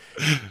mean,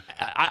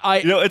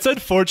 I it's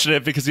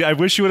unfortunate because I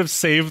wish you would have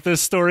saved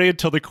this story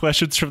until the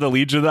questions from the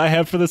Legion that I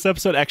have for this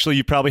episode. Actually,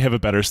 you probably have a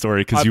better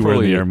story because you were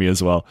in the army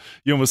as well.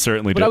 You almost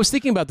certainly did. But I was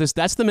thinking about this.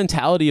 That's the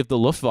mentality of the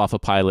Luftwaffe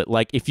pilot.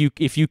 Like, if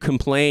you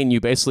complain, you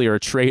basically are a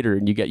traitor,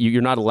 and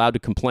you're not allowed to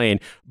complain.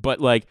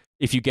 But like,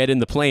 if you get in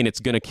the plane, it's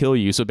going to kill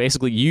you. So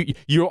basically,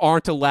 you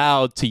aren't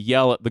allowed to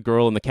yell at the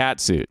girl in the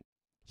cat suit.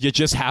 You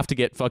just have to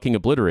get fucking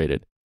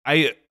obliterated.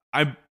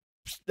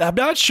 I'm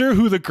not sure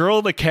who the girl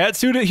in the cat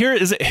suit here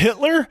is. It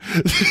Hitler?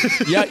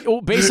 Yeah,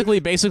 well, basically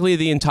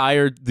the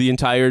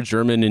entire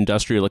German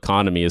industrial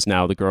economy is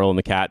now the girl in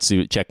the cat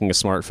suit checking a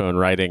smartphone,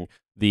 riding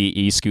the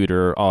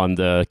e-scooter on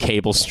the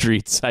Cable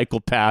Street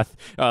cycle path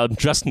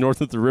just north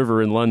of the river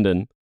in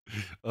London.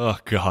 Oh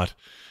God.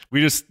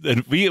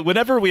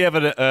 Whenever we have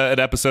an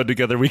episode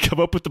together, we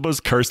come up with the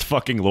most cursed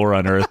fucking lore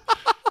on earth.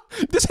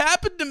 This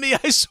happened to me.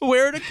 I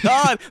swear to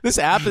God, this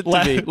happened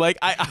to me. Like,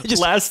 I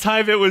just, last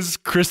time it was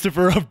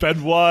Christopher of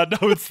Benoit.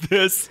 Now it's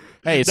this.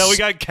 Hey, now we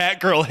got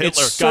Catgirl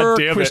Hitler. It's God Sir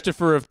damn it.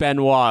 Christopher of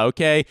Benoit.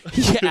 Okay,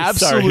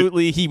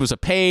 absolutely. He was a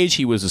page.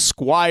 He was a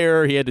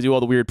squire. He had to do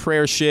all the weird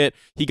prayer shit.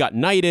 He got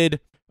knighted.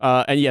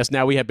 And yes,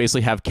 now we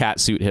basically have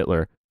catsuit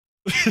Hitler.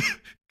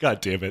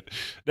 God damn it.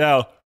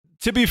 Now,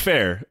 to be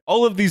fair,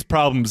 all of these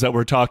problems that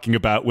we're talking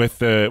about with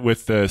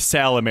the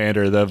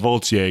salamander, the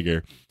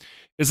Volksjäger,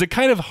 is a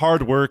kind of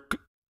hard work,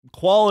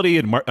 quality,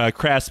 and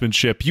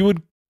craftsmanship you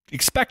would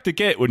expect to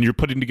get when you're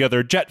putting together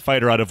a jet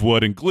fighter out of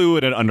wood and glue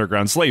in an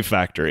underground slave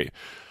factory.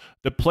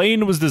 The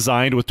plane was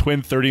designed with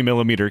twin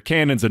 30mm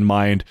cannons in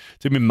mind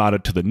to be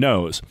mounted to the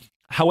nose.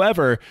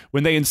 However,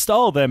 when they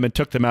installed them and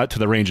took them out to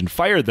the range and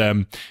fired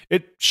them,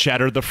 it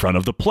shattered the front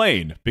of the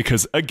plane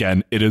because,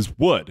 again, it is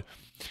wood.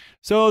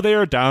 So they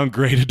are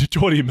downgraded to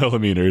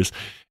 20mm.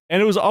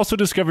 And it was also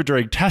discovered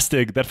during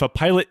testing that if a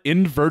pilot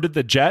inverted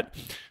the jet,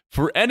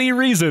 for any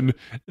reason,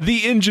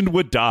 the engine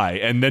would die,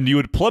 and then you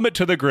would plummet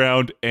to the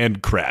ground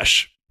and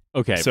crash.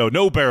 Okay. So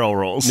no barrel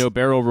rolls. No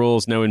barrel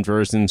rolls, no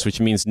inversions, which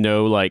means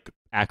no like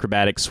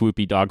acrobatic,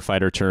 swoopy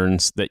dogfighter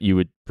turns that you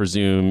would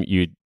presume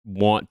you'd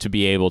want to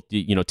be able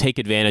to, take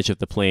advantage of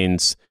the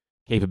plane's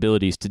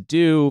capabilities to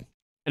do.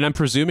 And I'm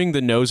presuming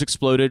the nose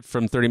exploded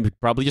from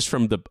probably just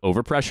from the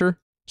overpressure.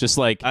 Just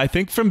like, I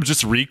think from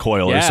just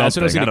recoil or something. Yeah, that's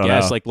what I was going to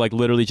guess. Know. Like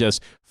literally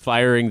just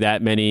firing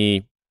that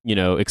many,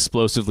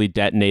 explosively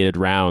detonated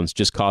rounds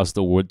just caused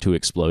the wood to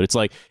explode.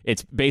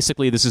 It's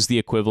basically, this is the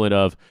equivalent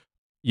of,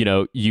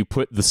 you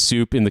put the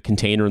soup in the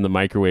container in the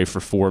microwave for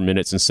 4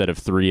 minutes instead of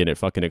 3 and it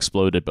fucking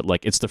exploded, but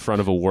like it's the front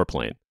of a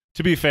warplane.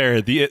 To be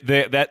fair,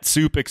 that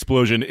soup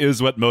explosion is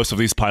what most of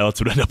these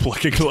pilots would end up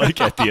looking like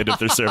at the end of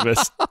their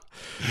service.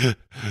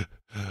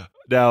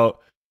 Now,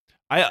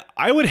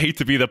 I would hate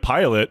to be the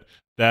pilot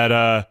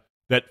that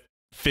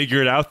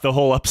figured out the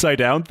whole upside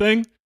down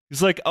thing.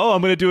 He's like, oh,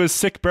 I'm going to do a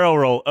sick barrel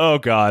roll. Oh,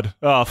 God.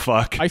 Oh,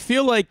 fuck. I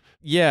feel like,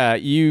 yeah,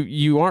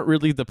 you aren't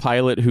really the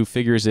pilot who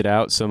figures it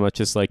out so much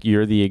as like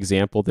you're the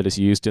example that is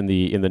used in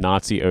the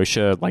Nazi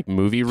OSHA like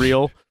movie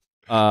reel.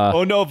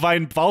 Oh no,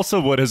 mein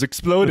Balsawood has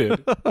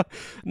exploded.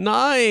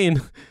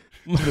 Nein,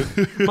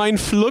 mein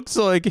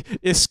Flugzeug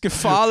ist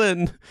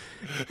gefallen.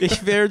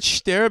 Ich werde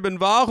sterben.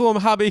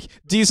 Warum habe ich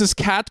dieses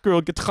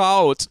Catgirl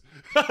getraut?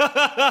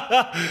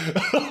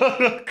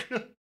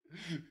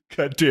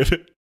 God damn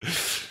it.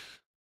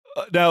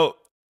 Now,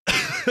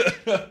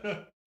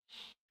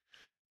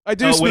 I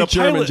do speak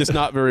German, just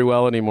not very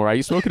well anymore.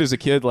 I spoke it as a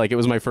kid, like it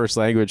was my first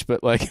language,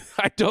 but like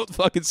I don't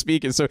fucking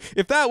speak it. So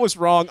if that was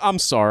wrong, I'm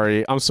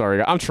sorry. I'm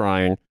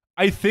trying.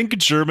 I think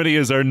Germany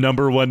is our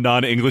number one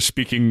non-English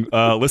speaking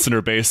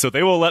listener base, so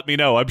they will let me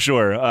know, I'm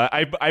sure.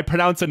 I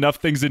pronounce enough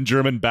things in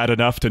German bad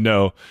enough to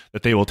know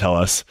that they will tell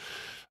us.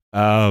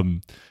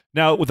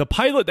 Now, with a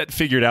pilot that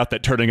figured out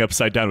that turning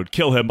upside down would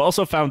kill him,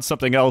 also found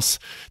something else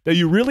that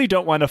you really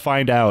don't want to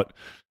find out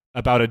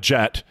about a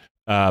jet.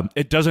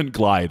 It doesn't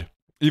glide.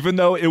 Even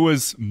though it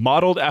was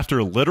modeled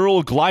after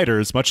literal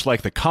gliders, much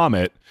like the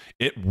Comet,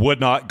 it would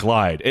not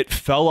glide. It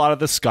fell out of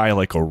the sky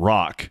like a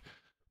rock.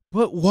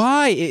 But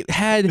why?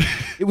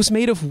 It was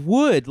made of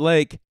wood.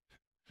 Like,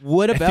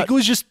 what about? I think it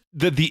was just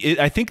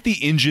I think the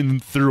engine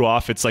threw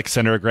off its like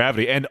center of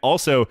gravity, and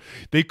also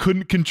they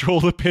couldn't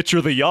control the pitch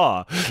or the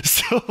yaw.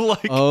 So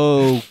like,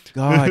 oh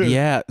God,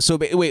 yeah. So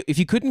wait, if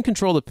you couldn't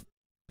control the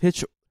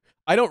pitch.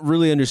 I don't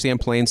really understand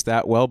planes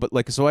that well, but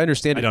like, so I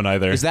understand. I don't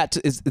either. Is that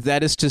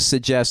to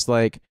suggest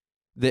like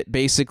that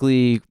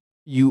basically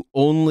you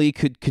only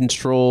could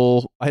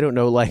control, I don't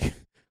know, like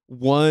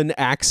one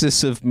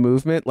axis of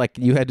movement, like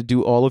you had to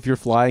do all of your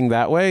flying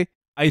that way?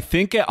 I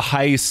think at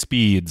high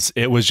speeds,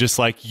 it was just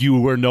like you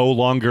were no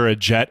longer a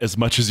jet as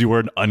much as you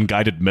were an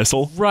unguided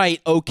missile. Right.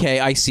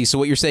 Okay, I see. So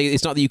what you're saying,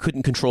 it's not that you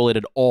couldn't control it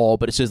at all,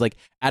 but it's just like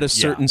at a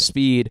certain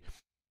speed,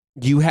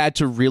 you had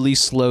to really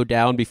slow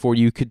down before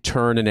you could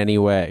turn in any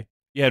way.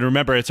 Yeah, and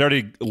remember, it's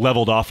already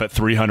leveled off at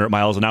 300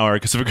 miles an hour,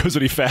 because if it goes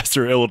any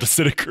faster, it will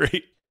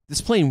disintegrate.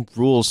 This plane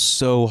rules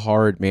so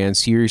hard, man.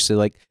 Seriously,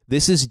 like,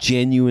 this is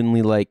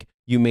genuinely like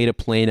you made a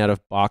plane out of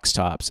box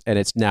tops, and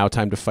it's now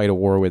time to fight a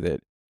war with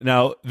it.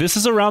 Now, this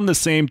is around the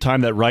same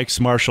time that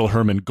Reichsmarshal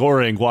Hermann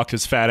Göring walked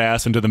his fat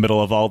ass into the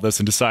middle of all this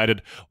and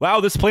decided,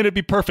 wow, this plane would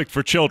be perfect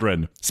for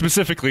children,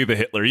 specifically the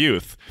Hitler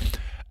Youth.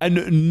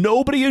 And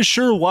nobody is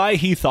sure why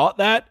he thought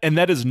that, and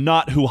that is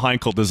not who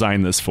Heinkel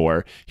designed this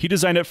for. He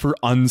designed it for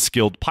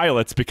unskilled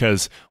pilots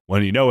because,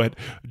 when you know it,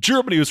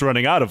 Germany was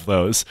running out of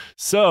those.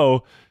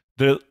 So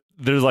they're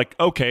like,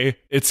 okay,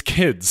 it's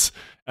kids.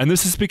 And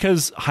this is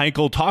because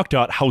Heinkel talked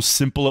about how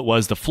simple it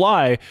was to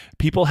fly.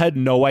 People had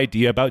no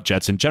idea about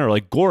jets in general.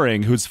 Like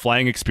Göring, whose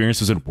flying experience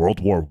was in World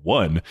War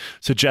I,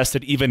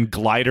 suggested even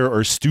glider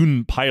or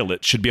student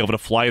pilots should be able to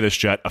fly this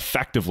jet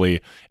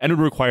effectively and would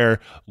require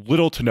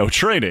little to no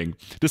training,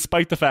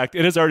 despite the fact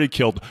it has already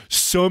killed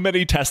so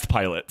many test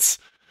pilots.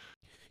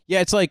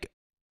 Yeah, it's like,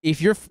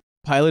 if your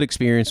pilot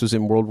experience was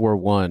in World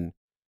War I,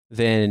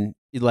 then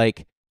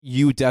like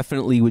you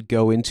definitely would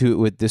go into it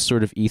with this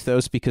sort of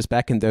ethos, because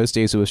back in those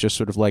days it was just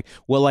sort of like,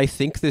 well, I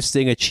think this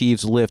thing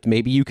achieves lift.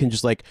 Maybe you can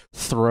just like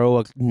throw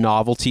a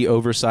novelty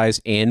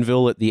oversized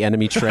anvil at the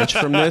enemy trench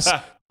from this.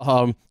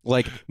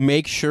 Like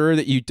make sure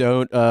that you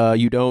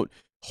don't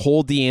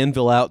hold the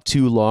anvil out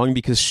too long,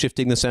 because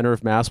shifting the center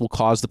of mass will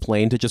cause the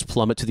plane to just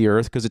plummet to the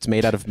earth because it's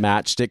made out of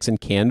matchsticks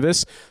and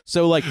canvas.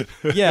 So like,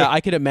 yeah,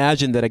 I could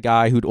imagine that a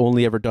guy who'd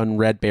only ever done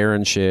Red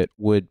Baron shit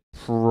would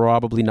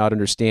probably not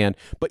understand.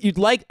 But I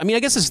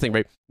guess this is the thing,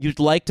 right? You'd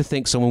like to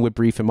think someone would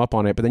brief him up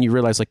on it, but then you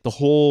realize like the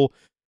whole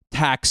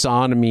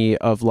taxonomy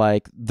of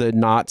like the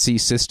Nazi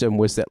system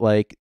was that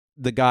like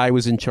the guy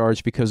was in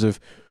charge because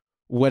of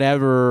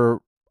whatever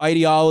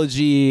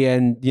ideology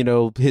and, you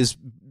know, his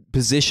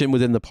position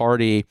within the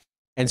party.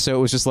 And so it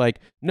was just like,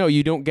 no,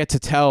 you don't get to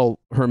tell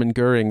Hermann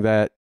Göring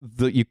that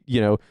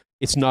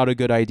it's not a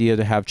good idea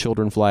to have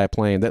children fly a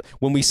plane. That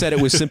when we said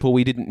it was simple,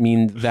 we didn't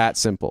mean that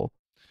simple.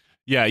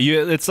 Yeah,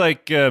 it's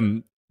like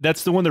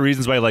that's one of the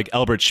reasons why like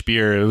Albert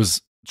Speer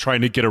was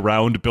trying to get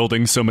around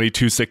building so many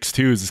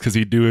 262s is because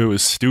he knew it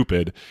was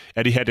stupid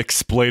and he had to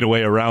explain a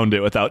way around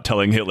it without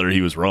telling Hitler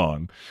he was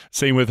wrong.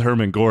 Same with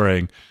Hermann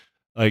Göring.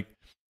 Like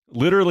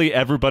literally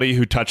everybody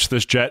who touched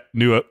this jet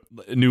knew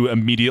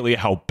immediately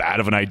how bad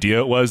of an idea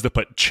it was to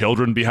put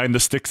children behind the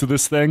sticks of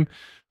this thing.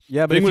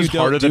 Yeah, but if was you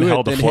don't harder do than it,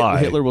 hell to then fly.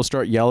 Hitler will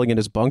start yelling in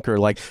his bunker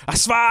like,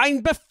 "Es war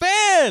ein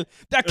Befehl!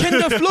 Der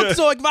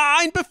Kinderflugzeug war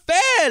ein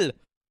Befehl!"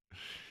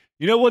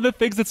 You know, one of the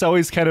things that's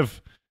always kind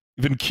of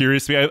been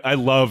curious to me, I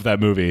love that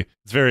movie.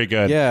 It's very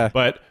good. Yeah.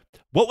 But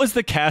what was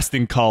the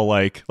casting call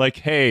like? Like,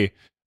 hey,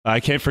 I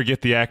can't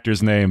forget the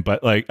actor's name,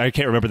 but like I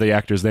can't remember the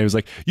actor's name. It's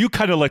like, you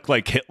kind of look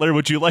like Hitler.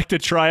 Would you like to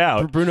try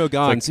out? Bruno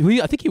Ganz.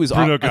 I think he was.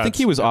 I think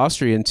he was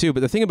Austrian too.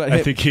 But the thing about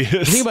I think he is.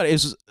 The thing about it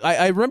is,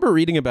 I remember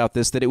reading about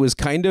this that it was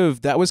kind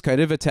of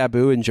a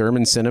taboo in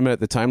German cinema at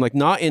the time. Like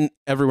not in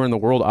everywhere in the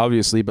world,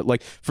 obviously, but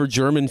like for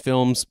German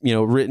films,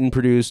 written,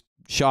 produced,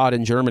 shot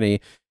in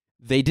Germany,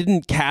 they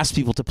didn't cast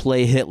people to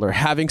play Hitler.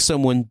 Having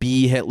someone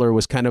be Hitler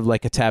was kind of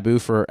like a taboo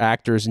for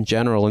actors in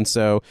general, and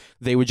so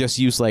they would just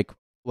use like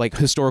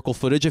historical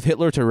footage of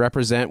Hitler to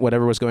represent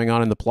whatever was going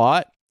on in the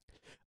plot.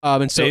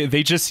 And so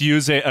they just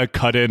use a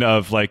cut-in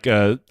of like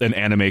an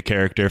anime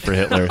character for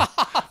Hitler.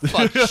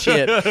 Fuck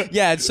shit.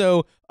 Yeah, and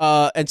so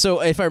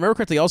if I remember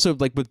correctly, also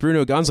like with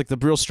Bruno Ganz, like the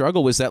real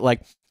struggle was that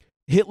like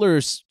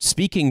Hitler's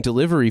speaking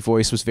delivery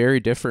voice was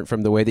very different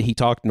from the way that he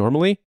talked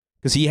normally.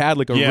 Because he had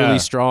like a really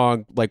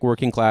strong like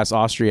working class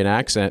Austrian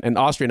accent, and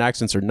Austrian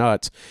accents are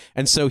nuts.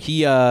 And so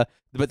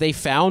but they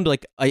found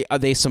like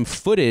some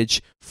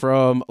footage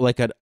from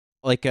like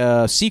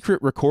a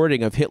secret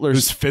recording of Hitler's. It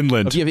was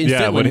Finland.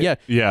 Finland,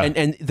 yeah.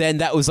 And then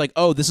that was like,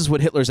 oh, this is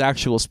what Hitler's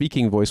actual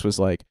speaking voice was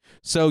like.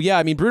 So yeah,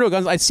 I mean, Bruno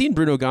Ganz. I'd seen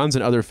Bruno Ganz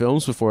in other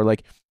films before.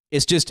 Like,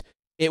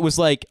 it was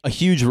like a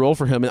huge role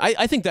for him, and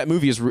I think that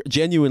movie is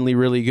genuinely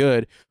really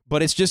good.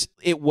 But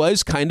it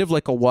was kind of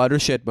like a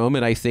watershed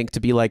moment, I think,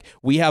 to be like,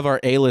 we have our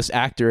A-list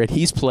actor, and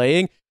he's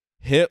playing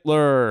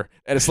Hitler,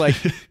 and it's like,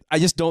 I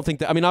just don't think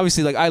that. I mean,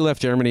 obviously, like I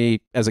left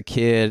Germany as a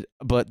kid,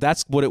 but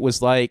that's what it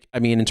was like. I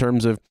mean, in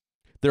terms of,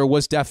 there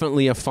was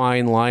definitely a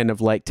fine line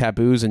of like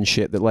taboos and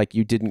shit that like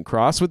you didn't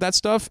cross with that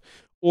stuff,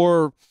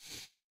 or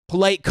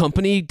polite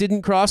company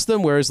didn't cross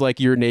them, whereas like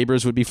your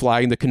neighbors would be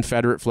flying the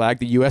Confederate flag,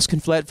 the U.S.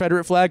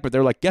 Confederate flag, but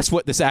they're like, guess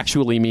what this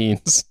actually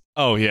means?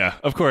 Oh yeah,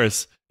 of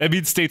course. It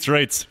means states'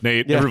 rights,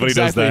 Nate. Yeah, everybody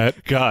exactly. does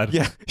that. God.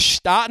 Yeah,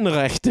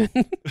 Staatenrechten.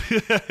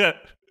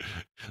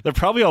 They're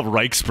probably all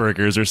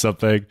Reichsburgers or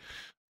something.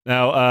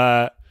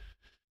 Now,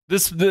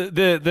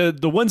 the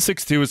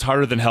 162 is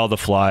harder than hell to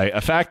fly,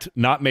 a fact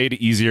not made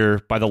easier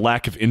by the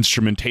lack of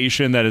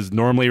instrumentation that is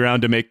normally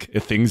around to make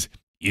things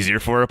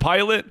easier for a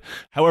pilot.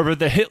 However,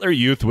 the Hitler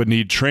Youth would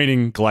need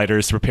training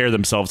gliders to prepare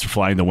themselves for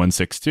flying the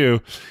 162,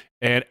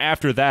 and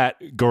after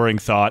that, Goring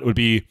thought, would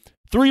be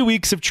 3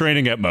 weeks of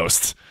training at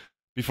most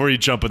before you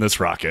jump in this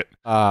rocket.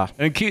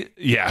 In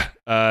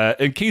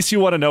case you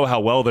want to know how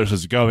well this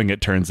is going,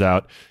 it turns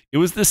out it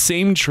was the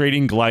same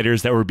training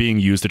gliders that were being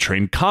used to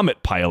train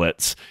Comet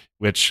pilots,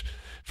 which,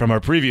 from our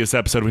previous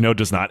episode, we know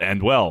does not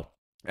end well.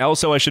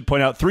 Also, I should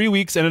point out 3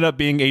 weeks ended up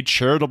being a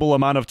charitable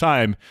amount of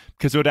time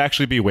because it would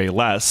actually be way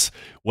less.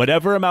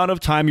 Whatever amount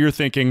of time you're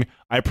thinking,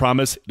 I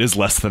promise it is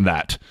less than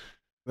that.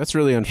 That's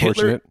really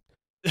unfortunate.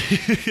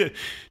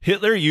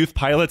 Hitler Youth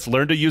pilots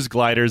learned to use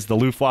gliders the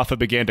Luftwaffe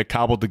began to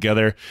cobble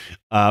together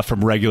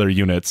from regular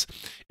units.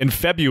 In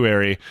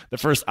February, the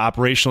first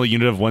operational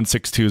unit of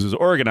 162s was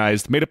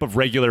organized, made up of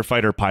regular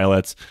fighter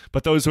pilots,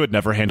 but those who had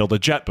never handled a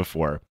jet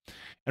before.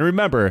 And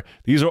remember,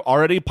 these are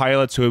already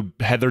pilots who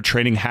had their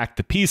training hacked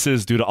to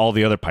pieces due to all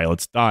the other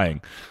pilots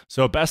dying.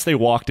 So at best, they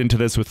walked into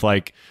this with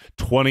like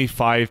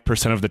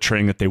 25% of the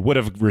training that they would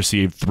have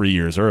received 3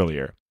 years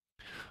earlier.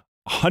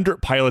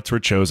 100 pilots were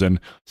chosen,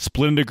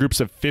 split into groups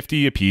of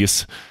 50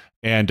 apiece,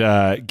 and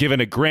given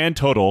a grand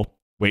total,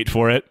 wait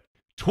for it,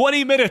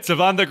 20 minutes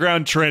of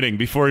on-the-ground training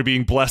before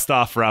being blessed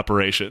off for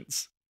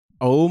operations.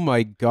 Oh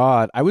my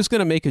God. I was going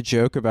to make a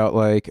joke about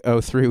like,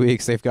 3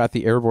 weeks, they've got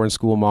the airborne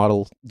school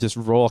model just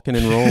rocking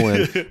and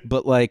rolling,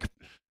 but like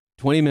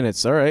 20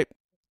 minutes, all right.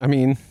 I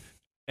mean...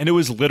 And it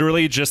was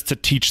literally just to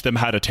teach them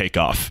how to take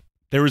off.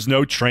 There was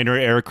no trainer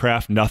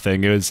aircraft,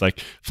 nothing. It was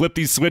like, flip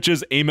these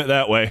switches, aim it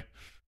that way.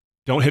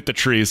 Don't hit the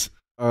trees.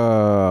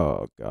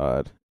 Oh,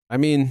 God. I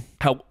mean...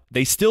 How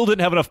they still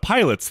didn't have enough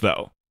pilots,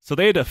 though. So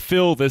they had to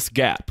fill this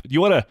gap.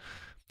 You want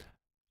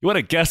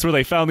to guess where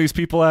they found these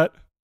people at?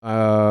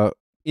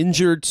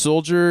 Injured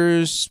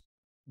soldiers,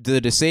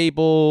 the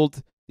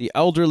disabled, the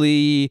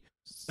elderly,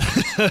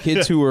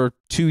 kids who were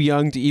too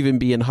young to even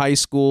be in high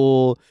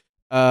school.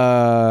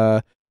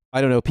 I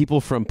don't know,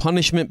 people from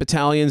punishment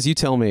battalions. You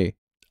tell me.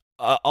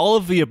 All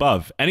of the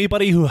above.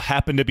 Anybody who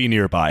happened to be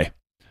nearby.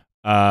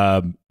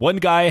 One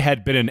guy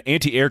had been an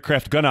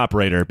anti-aircraft gun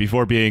operator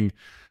before being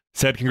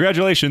said,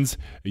 congratulations,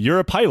 you're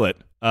a pilot.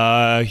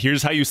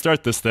 Here's how you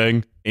start this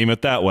thing. Aim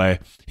it that way.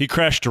 He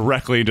crashed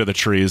directly into the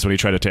trees when he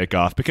tried to take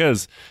off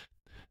because,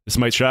 this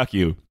might shock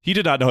you, he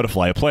did not know how to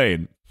fly a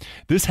plane.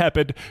 This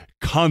happened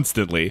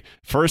constantly.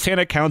 First-hand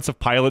accounts of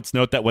pilots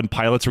note that when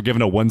pilots were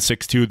given a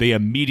 162, they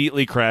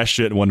immediately crashed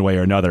it in one way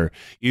or another,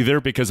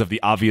 either because of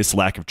the obvious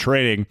lack of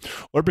training,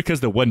 or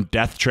because the one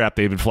death trap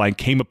they'd been flying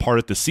came apart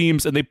at the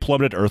seams and they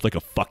plummeted Earth like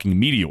a fucking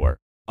meteor.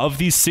 Of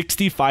these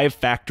 65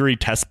 factory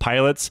test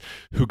pilots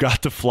who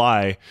got to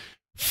fly,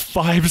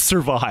 5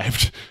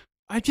 survived.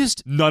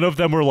 None of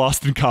them were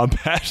lost in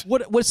combat.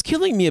 What's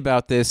killing me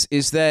about this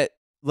is that,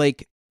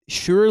 like,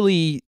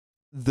 surely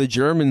the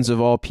Germans of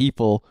all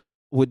people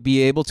would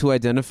be able to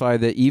identify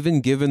that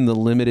even given the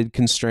limited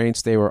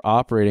constraints they were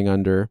operating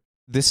under,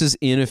 this is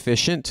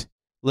inefficient.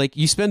 Like,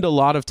 you spend a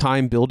lot of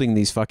time building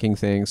these fucking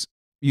things.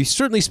 you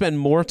certainly spend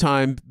more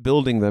time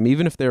building them,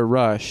 even if they're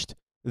rushed,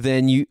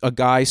 than a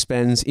guy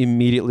spends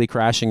immediately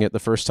crashing it the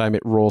first time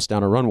it rolls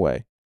down a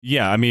runway.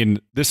 Yeah, I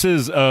mean, this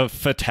is a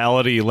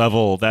fatality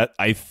level that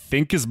I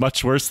think is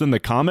much worse than the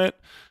Comet,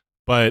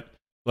 but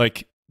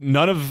like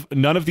none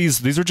of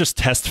these are just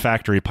test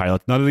factory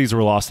pilots. None of these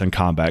were lost in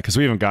combat because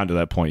we haven't gotten to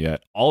that point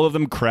yet. All of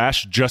them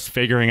crashed just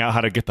figuring out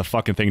how to get the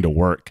fucking thing to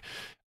work.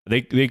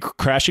 They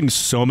crashing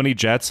so many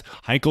jets,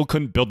 Heinkel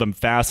couldn't build them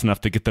fast enough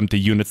to get them to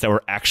units that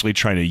were actually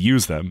trying to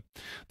use them.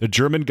 The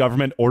German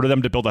government ordered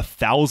them to build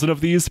 1,000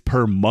 of these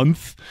per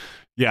month.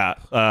 Yeah,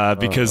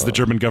 because the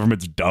German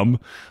government's dumb.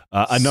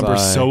 A number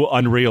so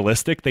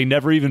unrealistic, they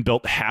never even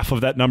built half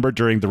of that number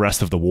during the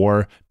rest of the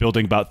war,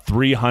 building about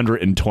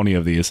 320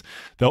 of these.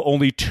 Though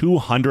only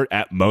 200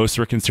 at most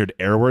were considered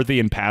airworthy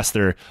and passed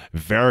their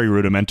very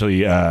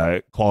rudimentary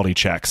quality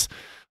checks.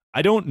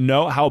 I don't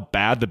know how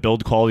bad the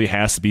build quality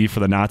has to be for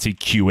the Nazi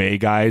QA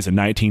guys in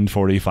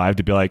 1945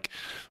 to be like,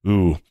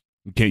 ooh,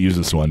 we can't use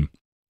this one.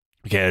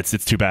 Okay,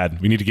 it's too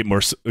bad. We need to get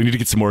more. We need to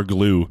get some more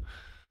glue.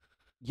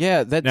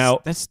 Yeah,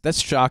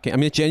 that's shocking. I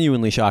mean, it's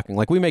genuinely shocking.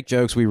 Like, we make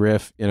jokes, we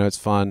riff, it's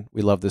fun.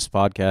 We love this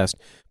podcast,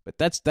 but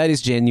that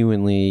is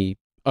genuinely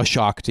a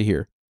shock to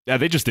hear. Yeah,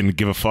 they just didn't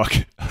give a fuck.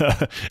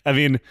 I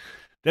mean,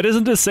 that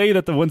isn't to say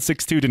that the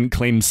 162 didn't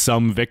claim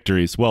some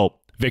victories. Well,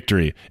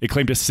 victory. It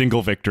claimed a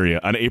single victory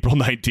on April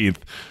 19th.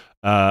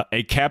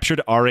 A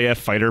captured RAF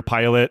fighter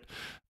pilot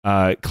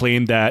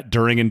claimed that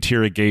during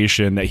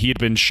interrogation that he had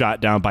been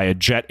shot down by a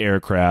jet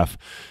aircraft,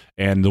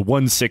 and the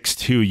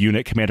 162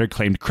 unit commander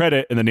claimed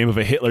credit in the name of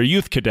a Hitler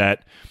Youth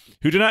cadet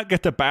who did not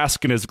get to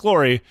bask in his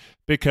glory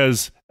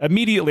because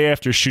immediately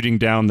after shooting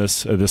down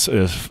this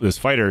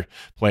fighter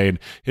plane,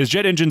 his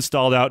jet engine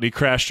stalled out and he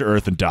crashed to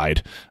Earth and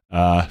died.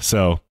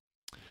 So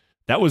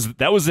that was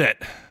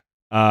it.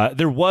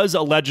 There was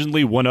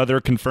allegedly one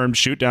other confirmed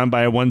shoot down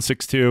by a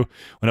 162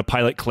 when a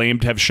pilot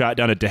claimed to have shot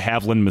down a de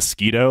Havilland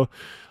Mosquito,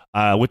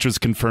 which was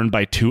confirmed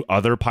by 2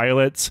 other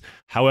pilots.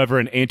 However,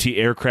 an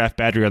anti-aircraft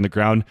battery on the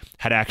ground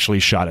had actually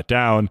shot it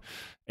down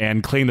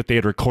and claimed that they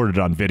had recorded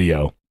it on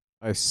video.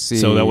 I see.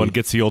 So that one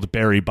gets the old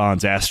Barry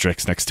Bonds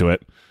asterisk next to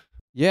it.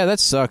 Yeah, that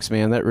sucks,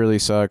 man. That really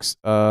sucks.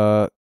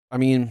 I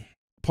mean,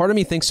 part of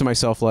me thinks to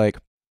myself, like,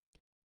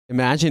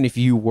 imagine if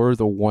you were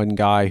the one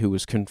guy who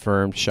was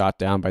confirmed shot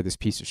down by this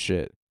piece of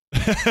shit.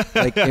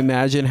 Like,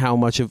 imagine how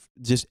much of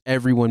just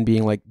everyone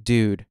being like,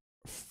 dude,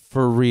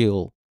 for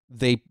real.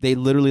 They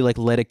literally like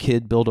let a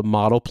kid build a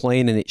model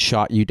plane and it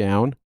shot you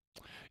down.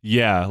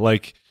 Yeah,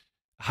 like,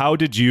 how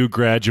did you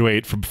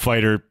graduate from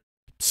fighter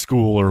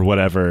school or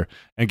whatever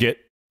and get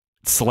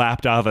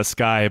slapped out of the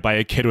sky by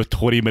a kid with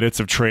 20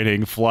 minutes of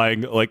training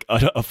flying like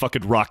a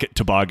fucking rocket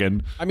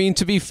toboggan? I mean,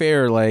 to be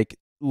fair, like,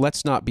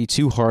 let's not be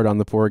too hard on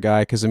the poor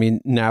guy, because I mean,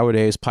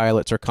 nowadays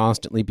pilots are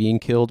constantly being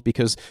killed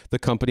because the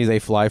company they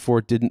fly for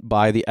didn't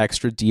buy the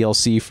extra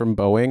DLC from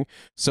Boeing.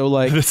 So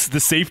like the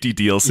safety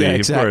DLC, yeah,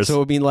 exactly. Of course.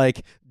 So I mean,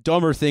 like,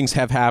 dumber things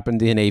have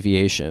happened in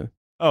aviation.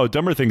 Oh,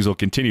 dumber things will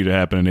continue to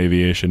happen in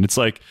aviation. It's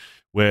like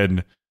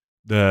when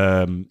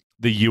the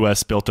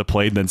U.S. built a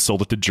plane, then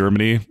sold it to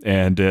Germany,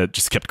 and it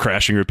just kept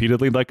crashing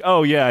repeatedly. Like,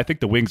 oh yeah, I think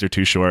the wings are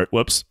too short.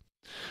 Whoops.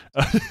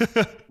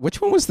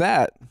 Which one was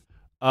that?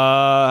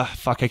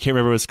 Fuck, I can't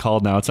remember what it's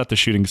called now. It's not the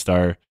Shooting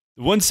Star.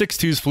 The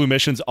 162s flew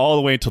missions all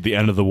the way until the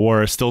end of the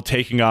war, still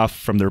taking off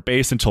from their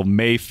base until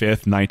May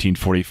 5th,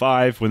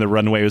 1945, when the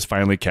runway was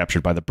finally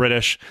captured by the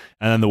British,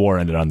 and then the war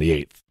ended on the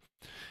 8th.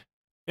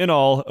 In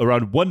all,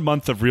 around 1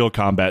 month of real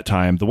combat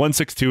time, the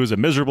 162 was a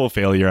miserable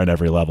failure on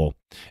every level.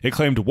 It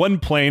claimed one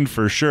plane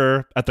for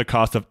sure, at the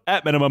cost of,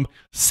 at minimum,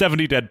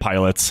 70 dead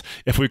pilots,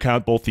 if we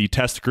count both the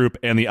test group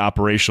and the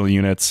operational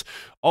units.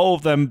 All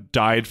of them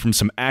died from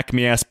some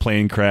Acme-ass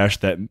plane crash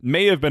that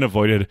may have been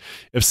avoided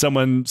if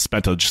someone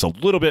spent just a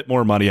little bit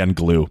more money on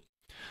glue.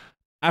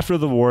 After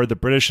the war, the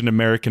British and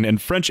American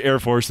and French Air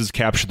Forces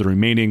captured the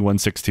remaining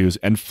 162s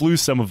and flew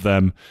some of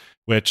them,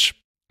 which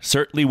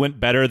certainly went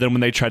better than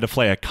when they tried to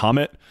fly a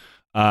Comet.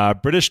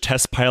 British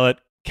test pilot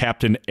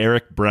Captain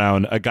Eric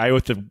Brown, a guy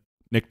with the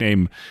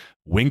nickname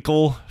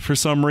Winkle for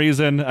some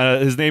reason.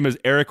 His name is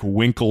Eric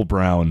Winkle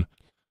Brown.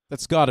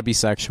 That's got to be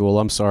sexual.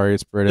 I'm sorry,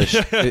 it's British.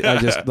 I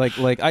just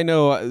like I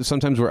know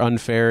sometimes we're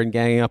unfair in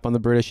ganging up on the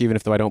British, even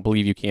if though I don't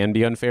believe you can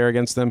be unfair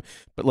against them.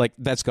 But like,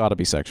 that's got to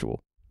be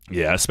sexual.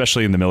 Yeah,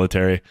 especially in the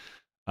military.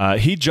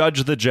 He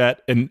judged the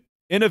jet an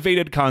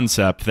innovative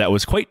concept that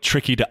was quite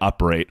tricky to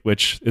operate,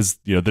 which is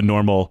the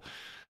normal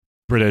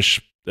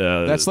British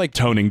that's like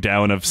toning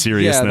down of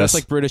seriousness. Yeah, that's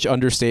like British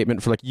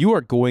understatement for like, you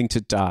are going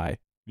to die.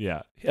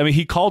 Yeah. I mean,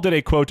 he called it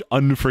a, quote,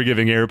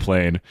 unforgiving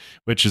airplane,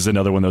 which is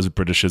another one of those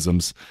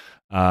Britishisms.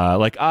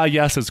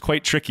 Yes, it's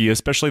quite tricky,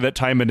 especially that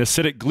time an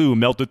acidic glue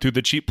melted through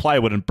the cheap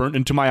plywood and burnt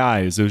into my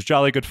eyes. It was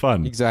jolly good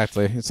fun.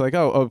 Exactly. It's like,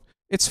 oh,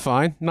 it's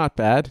fine. Not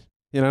bad.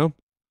 No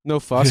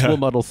fuss. Yeah. We'll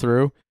muddle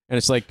through. And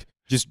it's like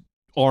just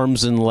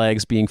arms and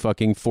legs being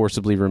fucking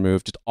forcibly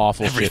removed. Just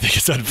awful Everything shit.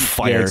 is on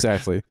fire. Yeah,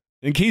 exactly.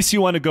 In case you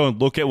want to go and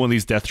look at one of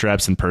these death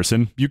traps in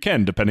person, you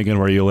can, depending on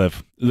where you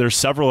live. There's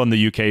several in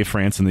the UK,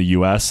 France, and the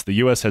US. The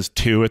US has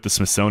 2 at the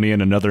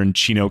Smithsonian, another in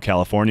Chino,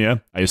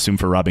 California, I assume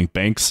for robbing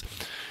banks.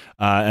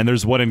 And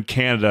there's one in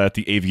Canada at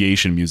the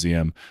Aviation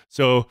Museum.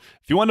 So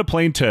if you want a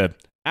plane to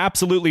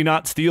absolutely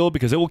not steal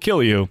because it will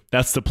kill you,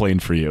 that's the plane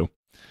for you.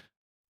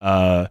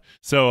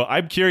 So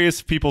I'm curious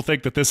if people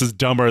think that this is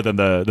dumber than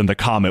the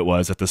Comet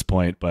was at this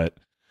point, but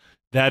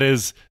that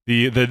is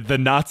the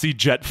Nazi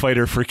jet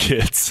fighter for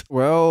kids.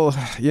 Well,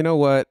 you know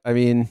what? I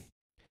mean,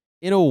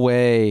 in a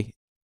way,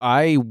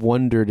 I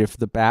wondered if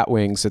the bat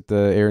wings at the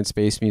Air and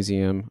Space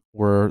Museum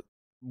were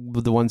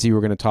the ones you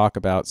were going to talk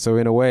about. So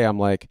in a way, I'm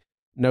like,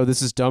 no,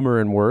 this is dumber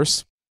and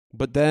worse.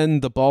 But then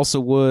the balsa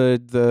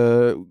wood,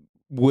 the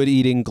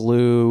wood-eating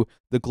glue,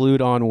 the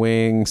glued-on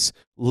wings,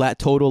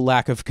 total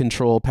lack of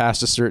control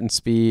past a certain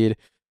speed.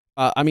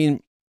 I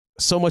mean,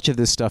 so much of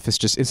this stuff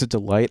is a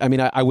delight. I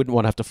mean, I wouldn't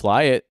want to have to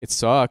fly it. It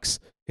sucks.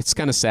 It's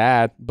kind of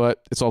sad,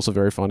 but it's also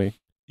very funny.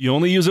 You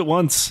only use it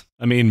once.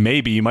 I mean,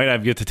 maybe you might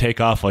have get to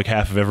take off like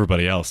half of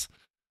everybody else.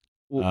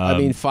 Well, I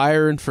mean,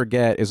 fire and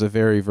forget is a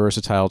very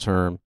versatile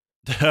term.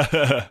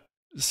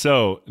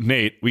 So,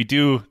 Nate, we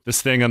do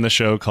this thing on the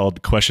show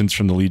called Questions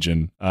from the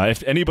Legion.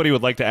 If anybody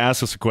would like to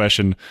ask us a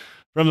question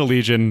from the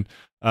Legion,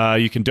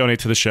 you can donate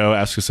to the show,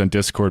 ask us on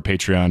Discord,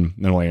 Patreon, and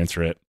then we'll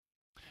answer it.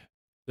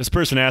 This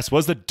person asked,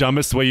 what's the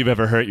dumbest way you've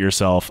ever hurt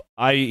yourself?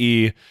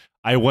 I.e.,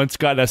 I once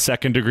got a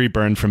 2nd-degree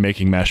burn from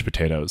making mashed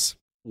potatoes.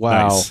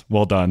 Wow. Nice.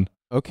 Well done.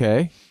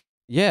 Okay.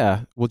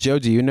 Yeah. Well, Joe,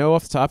 do you know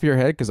off the top of your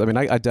head? Because, I mean,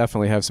 I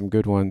definitely have some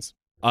good ones.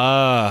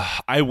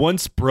 I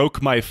once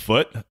broke my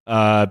foot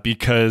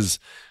because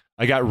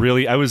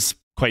I was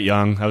quite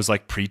young. I was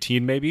like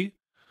preteen maybe,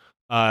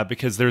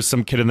 because there's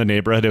some kid in the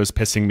neighborhood that was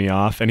pissing me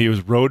off, and he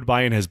was road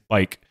buying his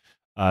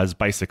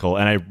bicycle,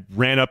 and I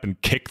ran up and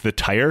kicked the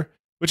tire,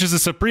 which is a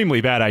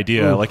supremely bad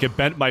idea. Ooh. Like, it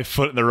bent my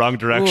foot in the wrong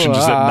direction,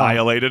 just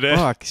annihilated it.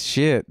 Fuck,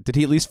 shit. Did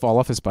he at least fall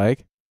off his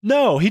bike?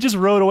 No, he just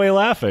rode away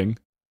laughing.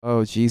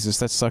 Oh, Jesus,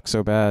 that sucks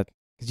so bad.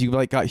 Because you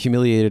like got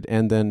humiliated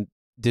and then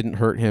didn't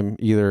hurt him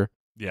either.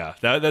 Yeah,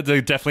 that's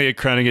definitely a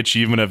crowning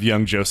achievement of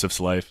young Joseph's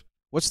life.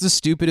 What's the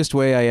stupidest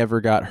way I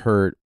ever got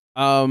hurt?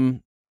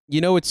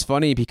 It's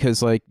funny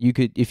because like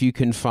if you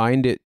can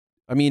find it,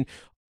 I mean,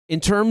 in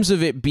terms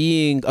of it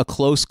being a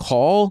close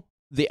call,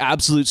 the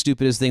absolute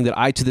stupidest thing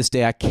that to this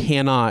day, I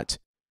cannot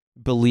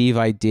believe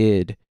I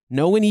did.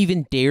 No one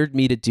even dared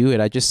me to do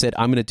it. I just said,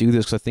 I'm going to do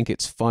this because I think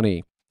it's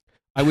funny.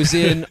 I was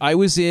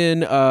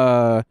in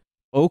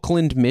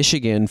Oakland,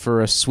 Michigan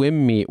for a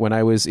swim meet when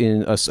I was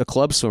in a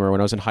club swimmer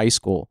when I was in high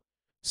school.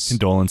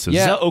 Condolences.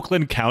 Yeah. Is that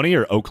Oakland County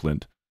or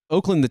Oakland?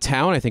 Oakland, the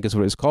town, I think is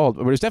what it's called.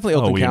 But it was definitely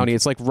Oakland County.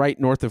 It's like right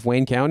north of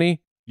Wayne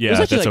County. Yeah, it was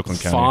actually, that's like,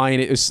 Oakland County. Fine.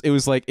 It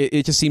was like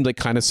it just seemed like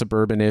kind of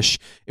suburban-ish.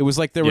 It was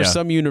like there was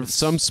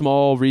some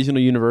small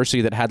regional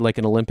university that had like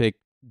an Olympic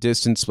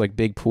distance like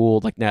big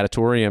pool like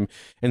natatorium,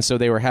 and so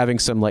they were having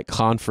some like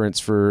conference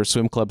for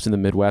swim clubs in the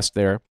Midwest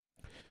there.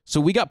 So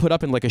we got put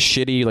up in like a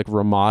shitty like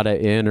Ramada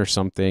Inn or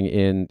something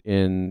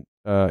in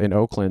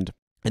Oakland,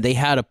 and they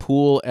had a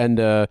pool and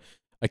a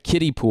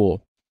kiddie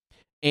pool,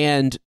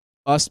 and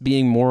us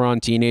being moron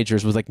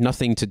teenagers was like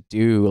nothing to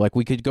do. Like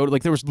we could go to,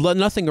 like there was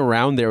nothing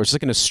around there. It was just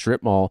like in a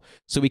strip mall.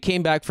 So we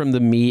came back from the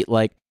meet,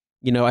 like,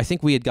 you know, I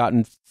think they had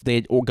gotten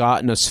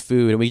us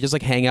food and we just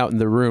like hang out in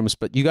the rooms.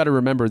 But you got to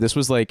remember, this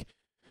was like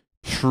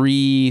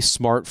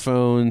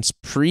pre-smartphones,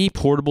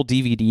 pre-portable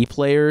DVD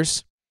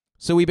players.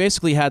 So we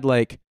basically had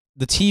like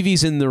the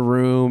TVs in the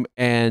room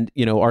and,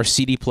 you know, our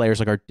CD players,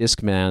 like our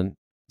Discman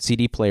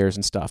CD players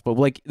and stuff. But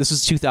like this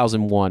is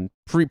 2001,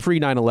 pre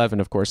 9/11,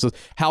 of course. So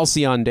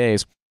halcyon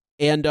days.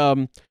 And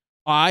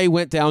I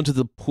went down to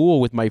the pool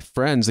with my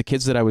friends, the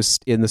kids that I was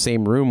in the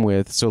same room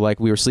with. So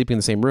like we were sleeping in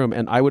the same room,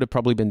 and I would have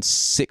probably been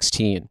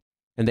 16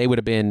 and they would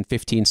have been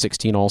 15,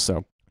 16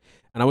 also.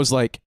 And I was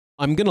like,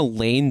 I'm going to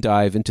lane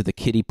dive into the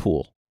kiddie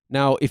pool.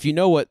 Now, if you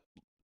know what,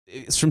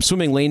 it's from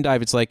swimming lane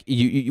dive, it's like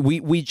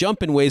we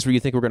jump in ways where you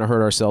think we're going to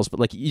hurt ourselves, but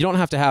like you don't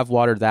have to have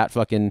water that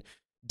fucking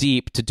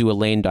deep to do a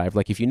lane dive.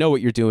 Like if you know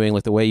what you're doing,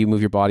 like the way you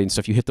move your body and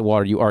stuff, you hit the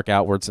water, you arc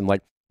outwards, and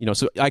like, you know,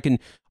 so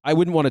I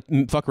wouldn't want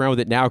to fuck around with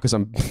it now because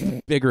I'm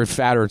bigger and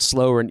fatter and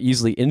slower and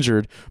easily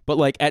injured. But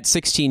like at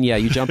 16, yeah,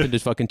 you jump into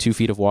fucking 2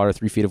 feet of water,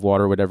 3 feet of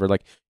water, whatever,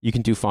 like you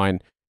can do fine.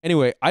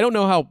 Anyway, I don't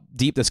know how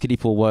deep this kiddie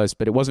pool was,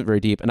 but it wasn't very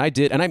deep. And I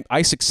did, and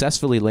I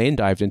successfully lane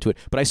dived into it,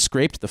 but I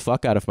scraped the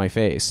fuck out of my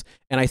face.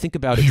 And I think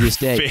about it to this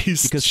day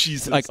because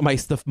Jesus. like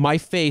my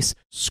face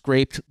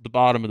scraped the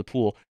bottom of the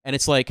pool. And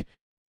it's like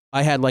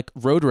I had like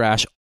road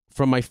rash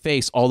from my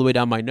face all the way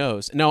down my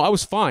nose. No, I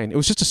was fine. It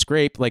was just a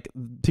scrape. Like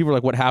people were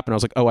like, what happened? I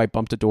was like, oh, I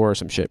bumped a door or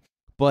some shit.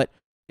 But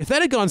if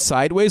that had gone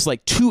sideways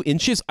like 2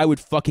 inches, I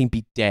would fucking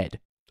be dead.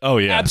 Oh,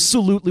 yeah.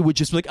 Absolutely would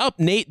just be like, oh,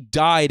 Nate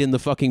died in the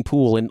fucking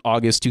pool in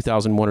August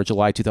 2001 or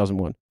July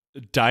 2001.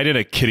 Died in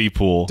a kiddie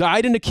pool.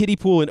 Died in a kiddie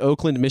pool in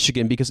Oakland,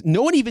 Michigan, because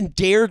no one even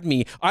dared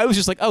me. I was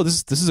just like, oh,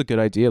 this is a good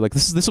idea. Like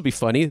this will be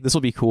funny. This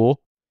will be cool.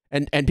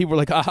 And people were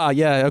like, aha,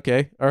 yeah,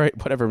 okay, all right,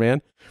 whatever,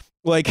 man.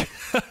 Like,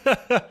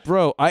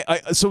 bro,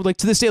 so like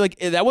to this day, like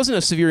that wasn't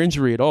a severe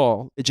injury at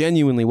all. It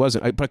genuinely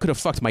wasn't. But I could have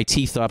fucked my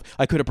teeth up.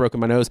 I could have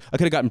broken my nose. I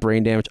could have gotten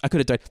brain damage. I could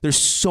have died. There's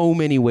so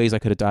many ways I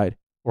could have died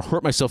or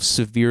hurt myself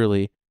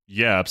severely.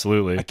 Yeah,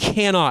 absolutely. I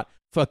cannot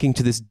fucking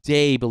to this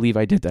day believe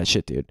I did that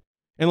shit, dude.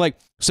 And like,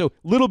 so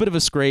little bit of a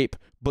scrape,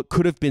 but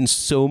could have been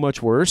so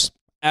much worse.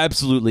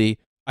 Absolutely.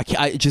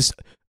 I just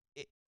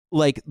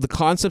like the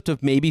concept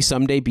of maybe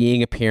someday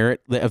being a parent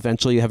that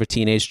eventually you have a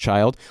teenage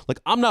child. Like,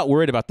 I'm not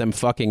worried about them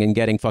fucking and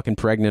getting fucking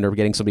pregnant or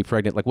getting somebody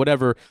pregnant. Like,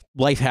 whatever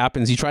life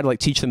happens, you try to like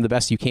teach them the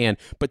best you can.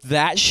 But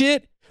that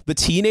shit, the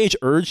teenage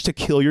urge to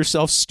kill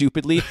yourself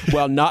stupidly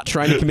while not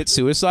trying to commit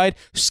suicide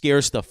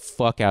scares the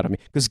fuck out of me.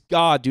 Because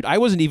God, dude, I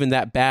wasn't even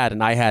that bad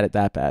and I had it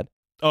that bad.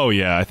 Oh,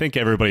 yeah. I think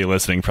everybody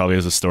listening probably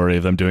has a story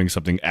of them doing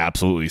something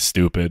absolutely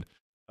stupid.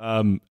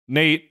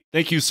 Nate,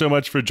 thank you so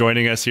much for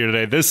joining us here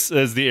today. This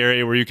is the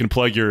area where you can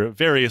plug your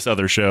various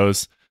other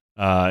shows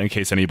in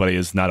case anybody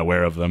is not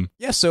aware of them.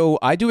 Yeah, so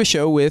I do a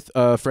show with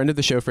a friend of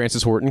the show,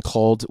 Francis Horton,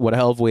 called What a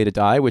Hell of a Way to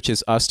Die, which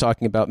is us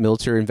talking about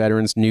military and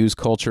veterans, news,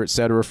 culture,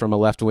 etc., from a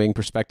left-wing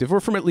perspective,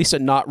 or from at least a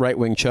not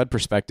right-wing chud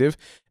perspective.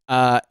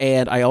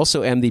 And I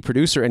also am the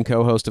producer and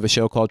co-host of a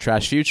show called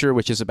Trash Future,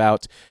 which is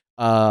about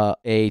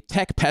a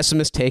tech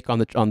pessimist take on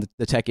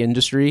the tech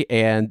industry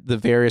and the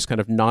various kind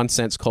of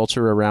nonsense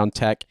culture around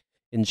tech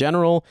in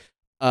general.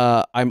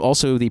 I'm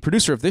also the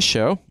producer of this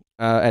show,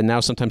 and now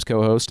sometimes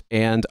co-host,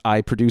 and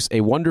I produce a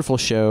wonderful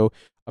show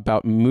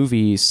about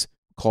movies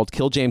called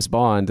Kill James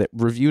Bond that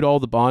reviewed all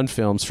the Bond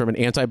films from an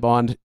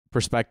anti-Bond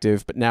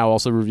perspective, but now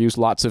also reviews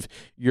lots of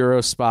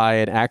Euro spy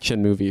and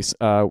action movies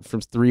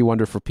from three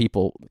wonderful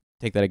people.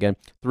 Take that again.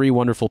 Three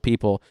wonderful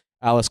people.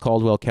 Alice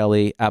Caldwell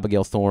Kelly,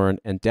 Abigail Thorne,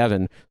 and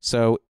Devin.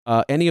 So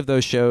any of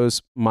those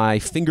shows, my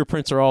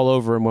fingerprints are all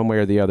over in one way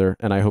or the other,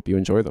 and I hope you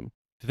enjoy them.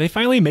 Did they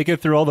finally make it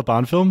through all the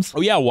Bond films?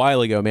 Oh, yeah, a while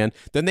ago, man.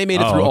 Then they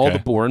made it through all the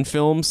Bourne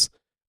films.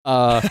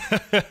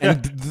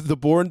 And the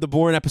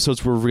Bourne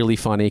episodes were really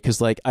funny because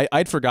like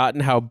I'd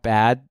forgotten how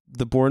bad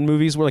the Bourne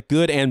movies were, like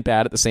good and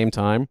bad at the same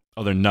time.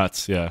 Oh, they're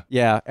nuts, yeah.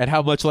 Yeah, and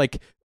how much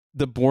like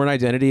the Bourne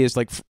identity is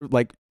like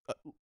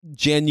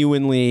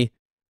genuinely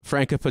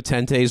Franca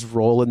Potente's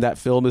role in that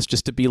film is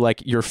just to be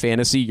like your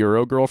fantasy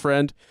Euro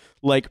girlfriend.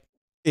 Like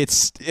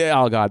it's,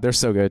 oh God, they're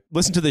so good.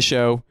 Listen to the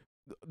show.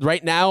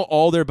 Right now,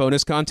 all their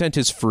bonus content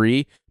is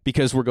free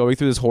because we're going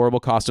through this horrible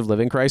cost of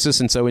living crisis.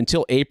 And so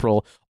until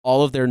April,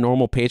 all of their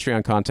normal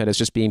Patreon content is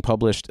just being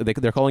published.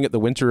 They're calling it the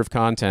winter of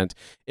content.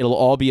 It'll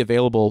all be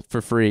available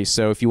for free.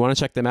 So if you want to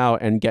check them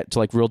out and get to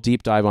like real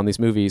deep dive on these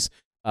movies,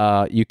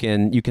 you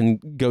can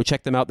go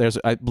check them out. There's,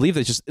 I believe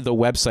it's just the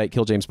website,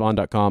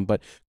 killjamesbond.com,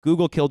 but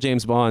Google Kill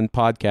James Bond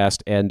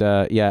podcast. And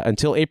yeah,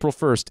 until April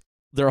 1st,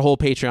 their whole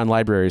Patreon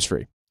library is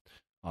free.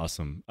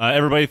 Awesome.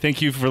 Everybody,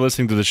 thank you for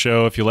listening to the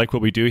show. If you like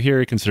what we do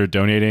here, consider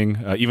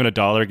donating. Even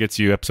 $1 gets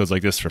you episodes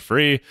like this for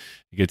free.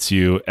 It gets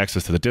you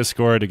access to the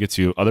Discord. It gets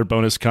you other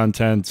bonus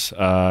content.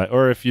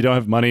 Or if you don't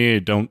have money,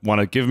 don't want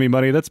to give me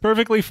money, that's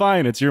perfectly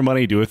fine. It's your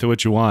money. Do with it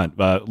what you want.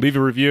 Leave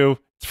a review.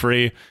 It's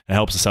free. It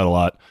helps us out a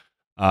lot.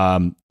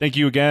 Thank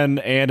you again.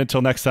 And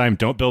until next time,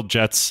 don't build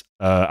jets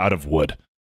out of wood.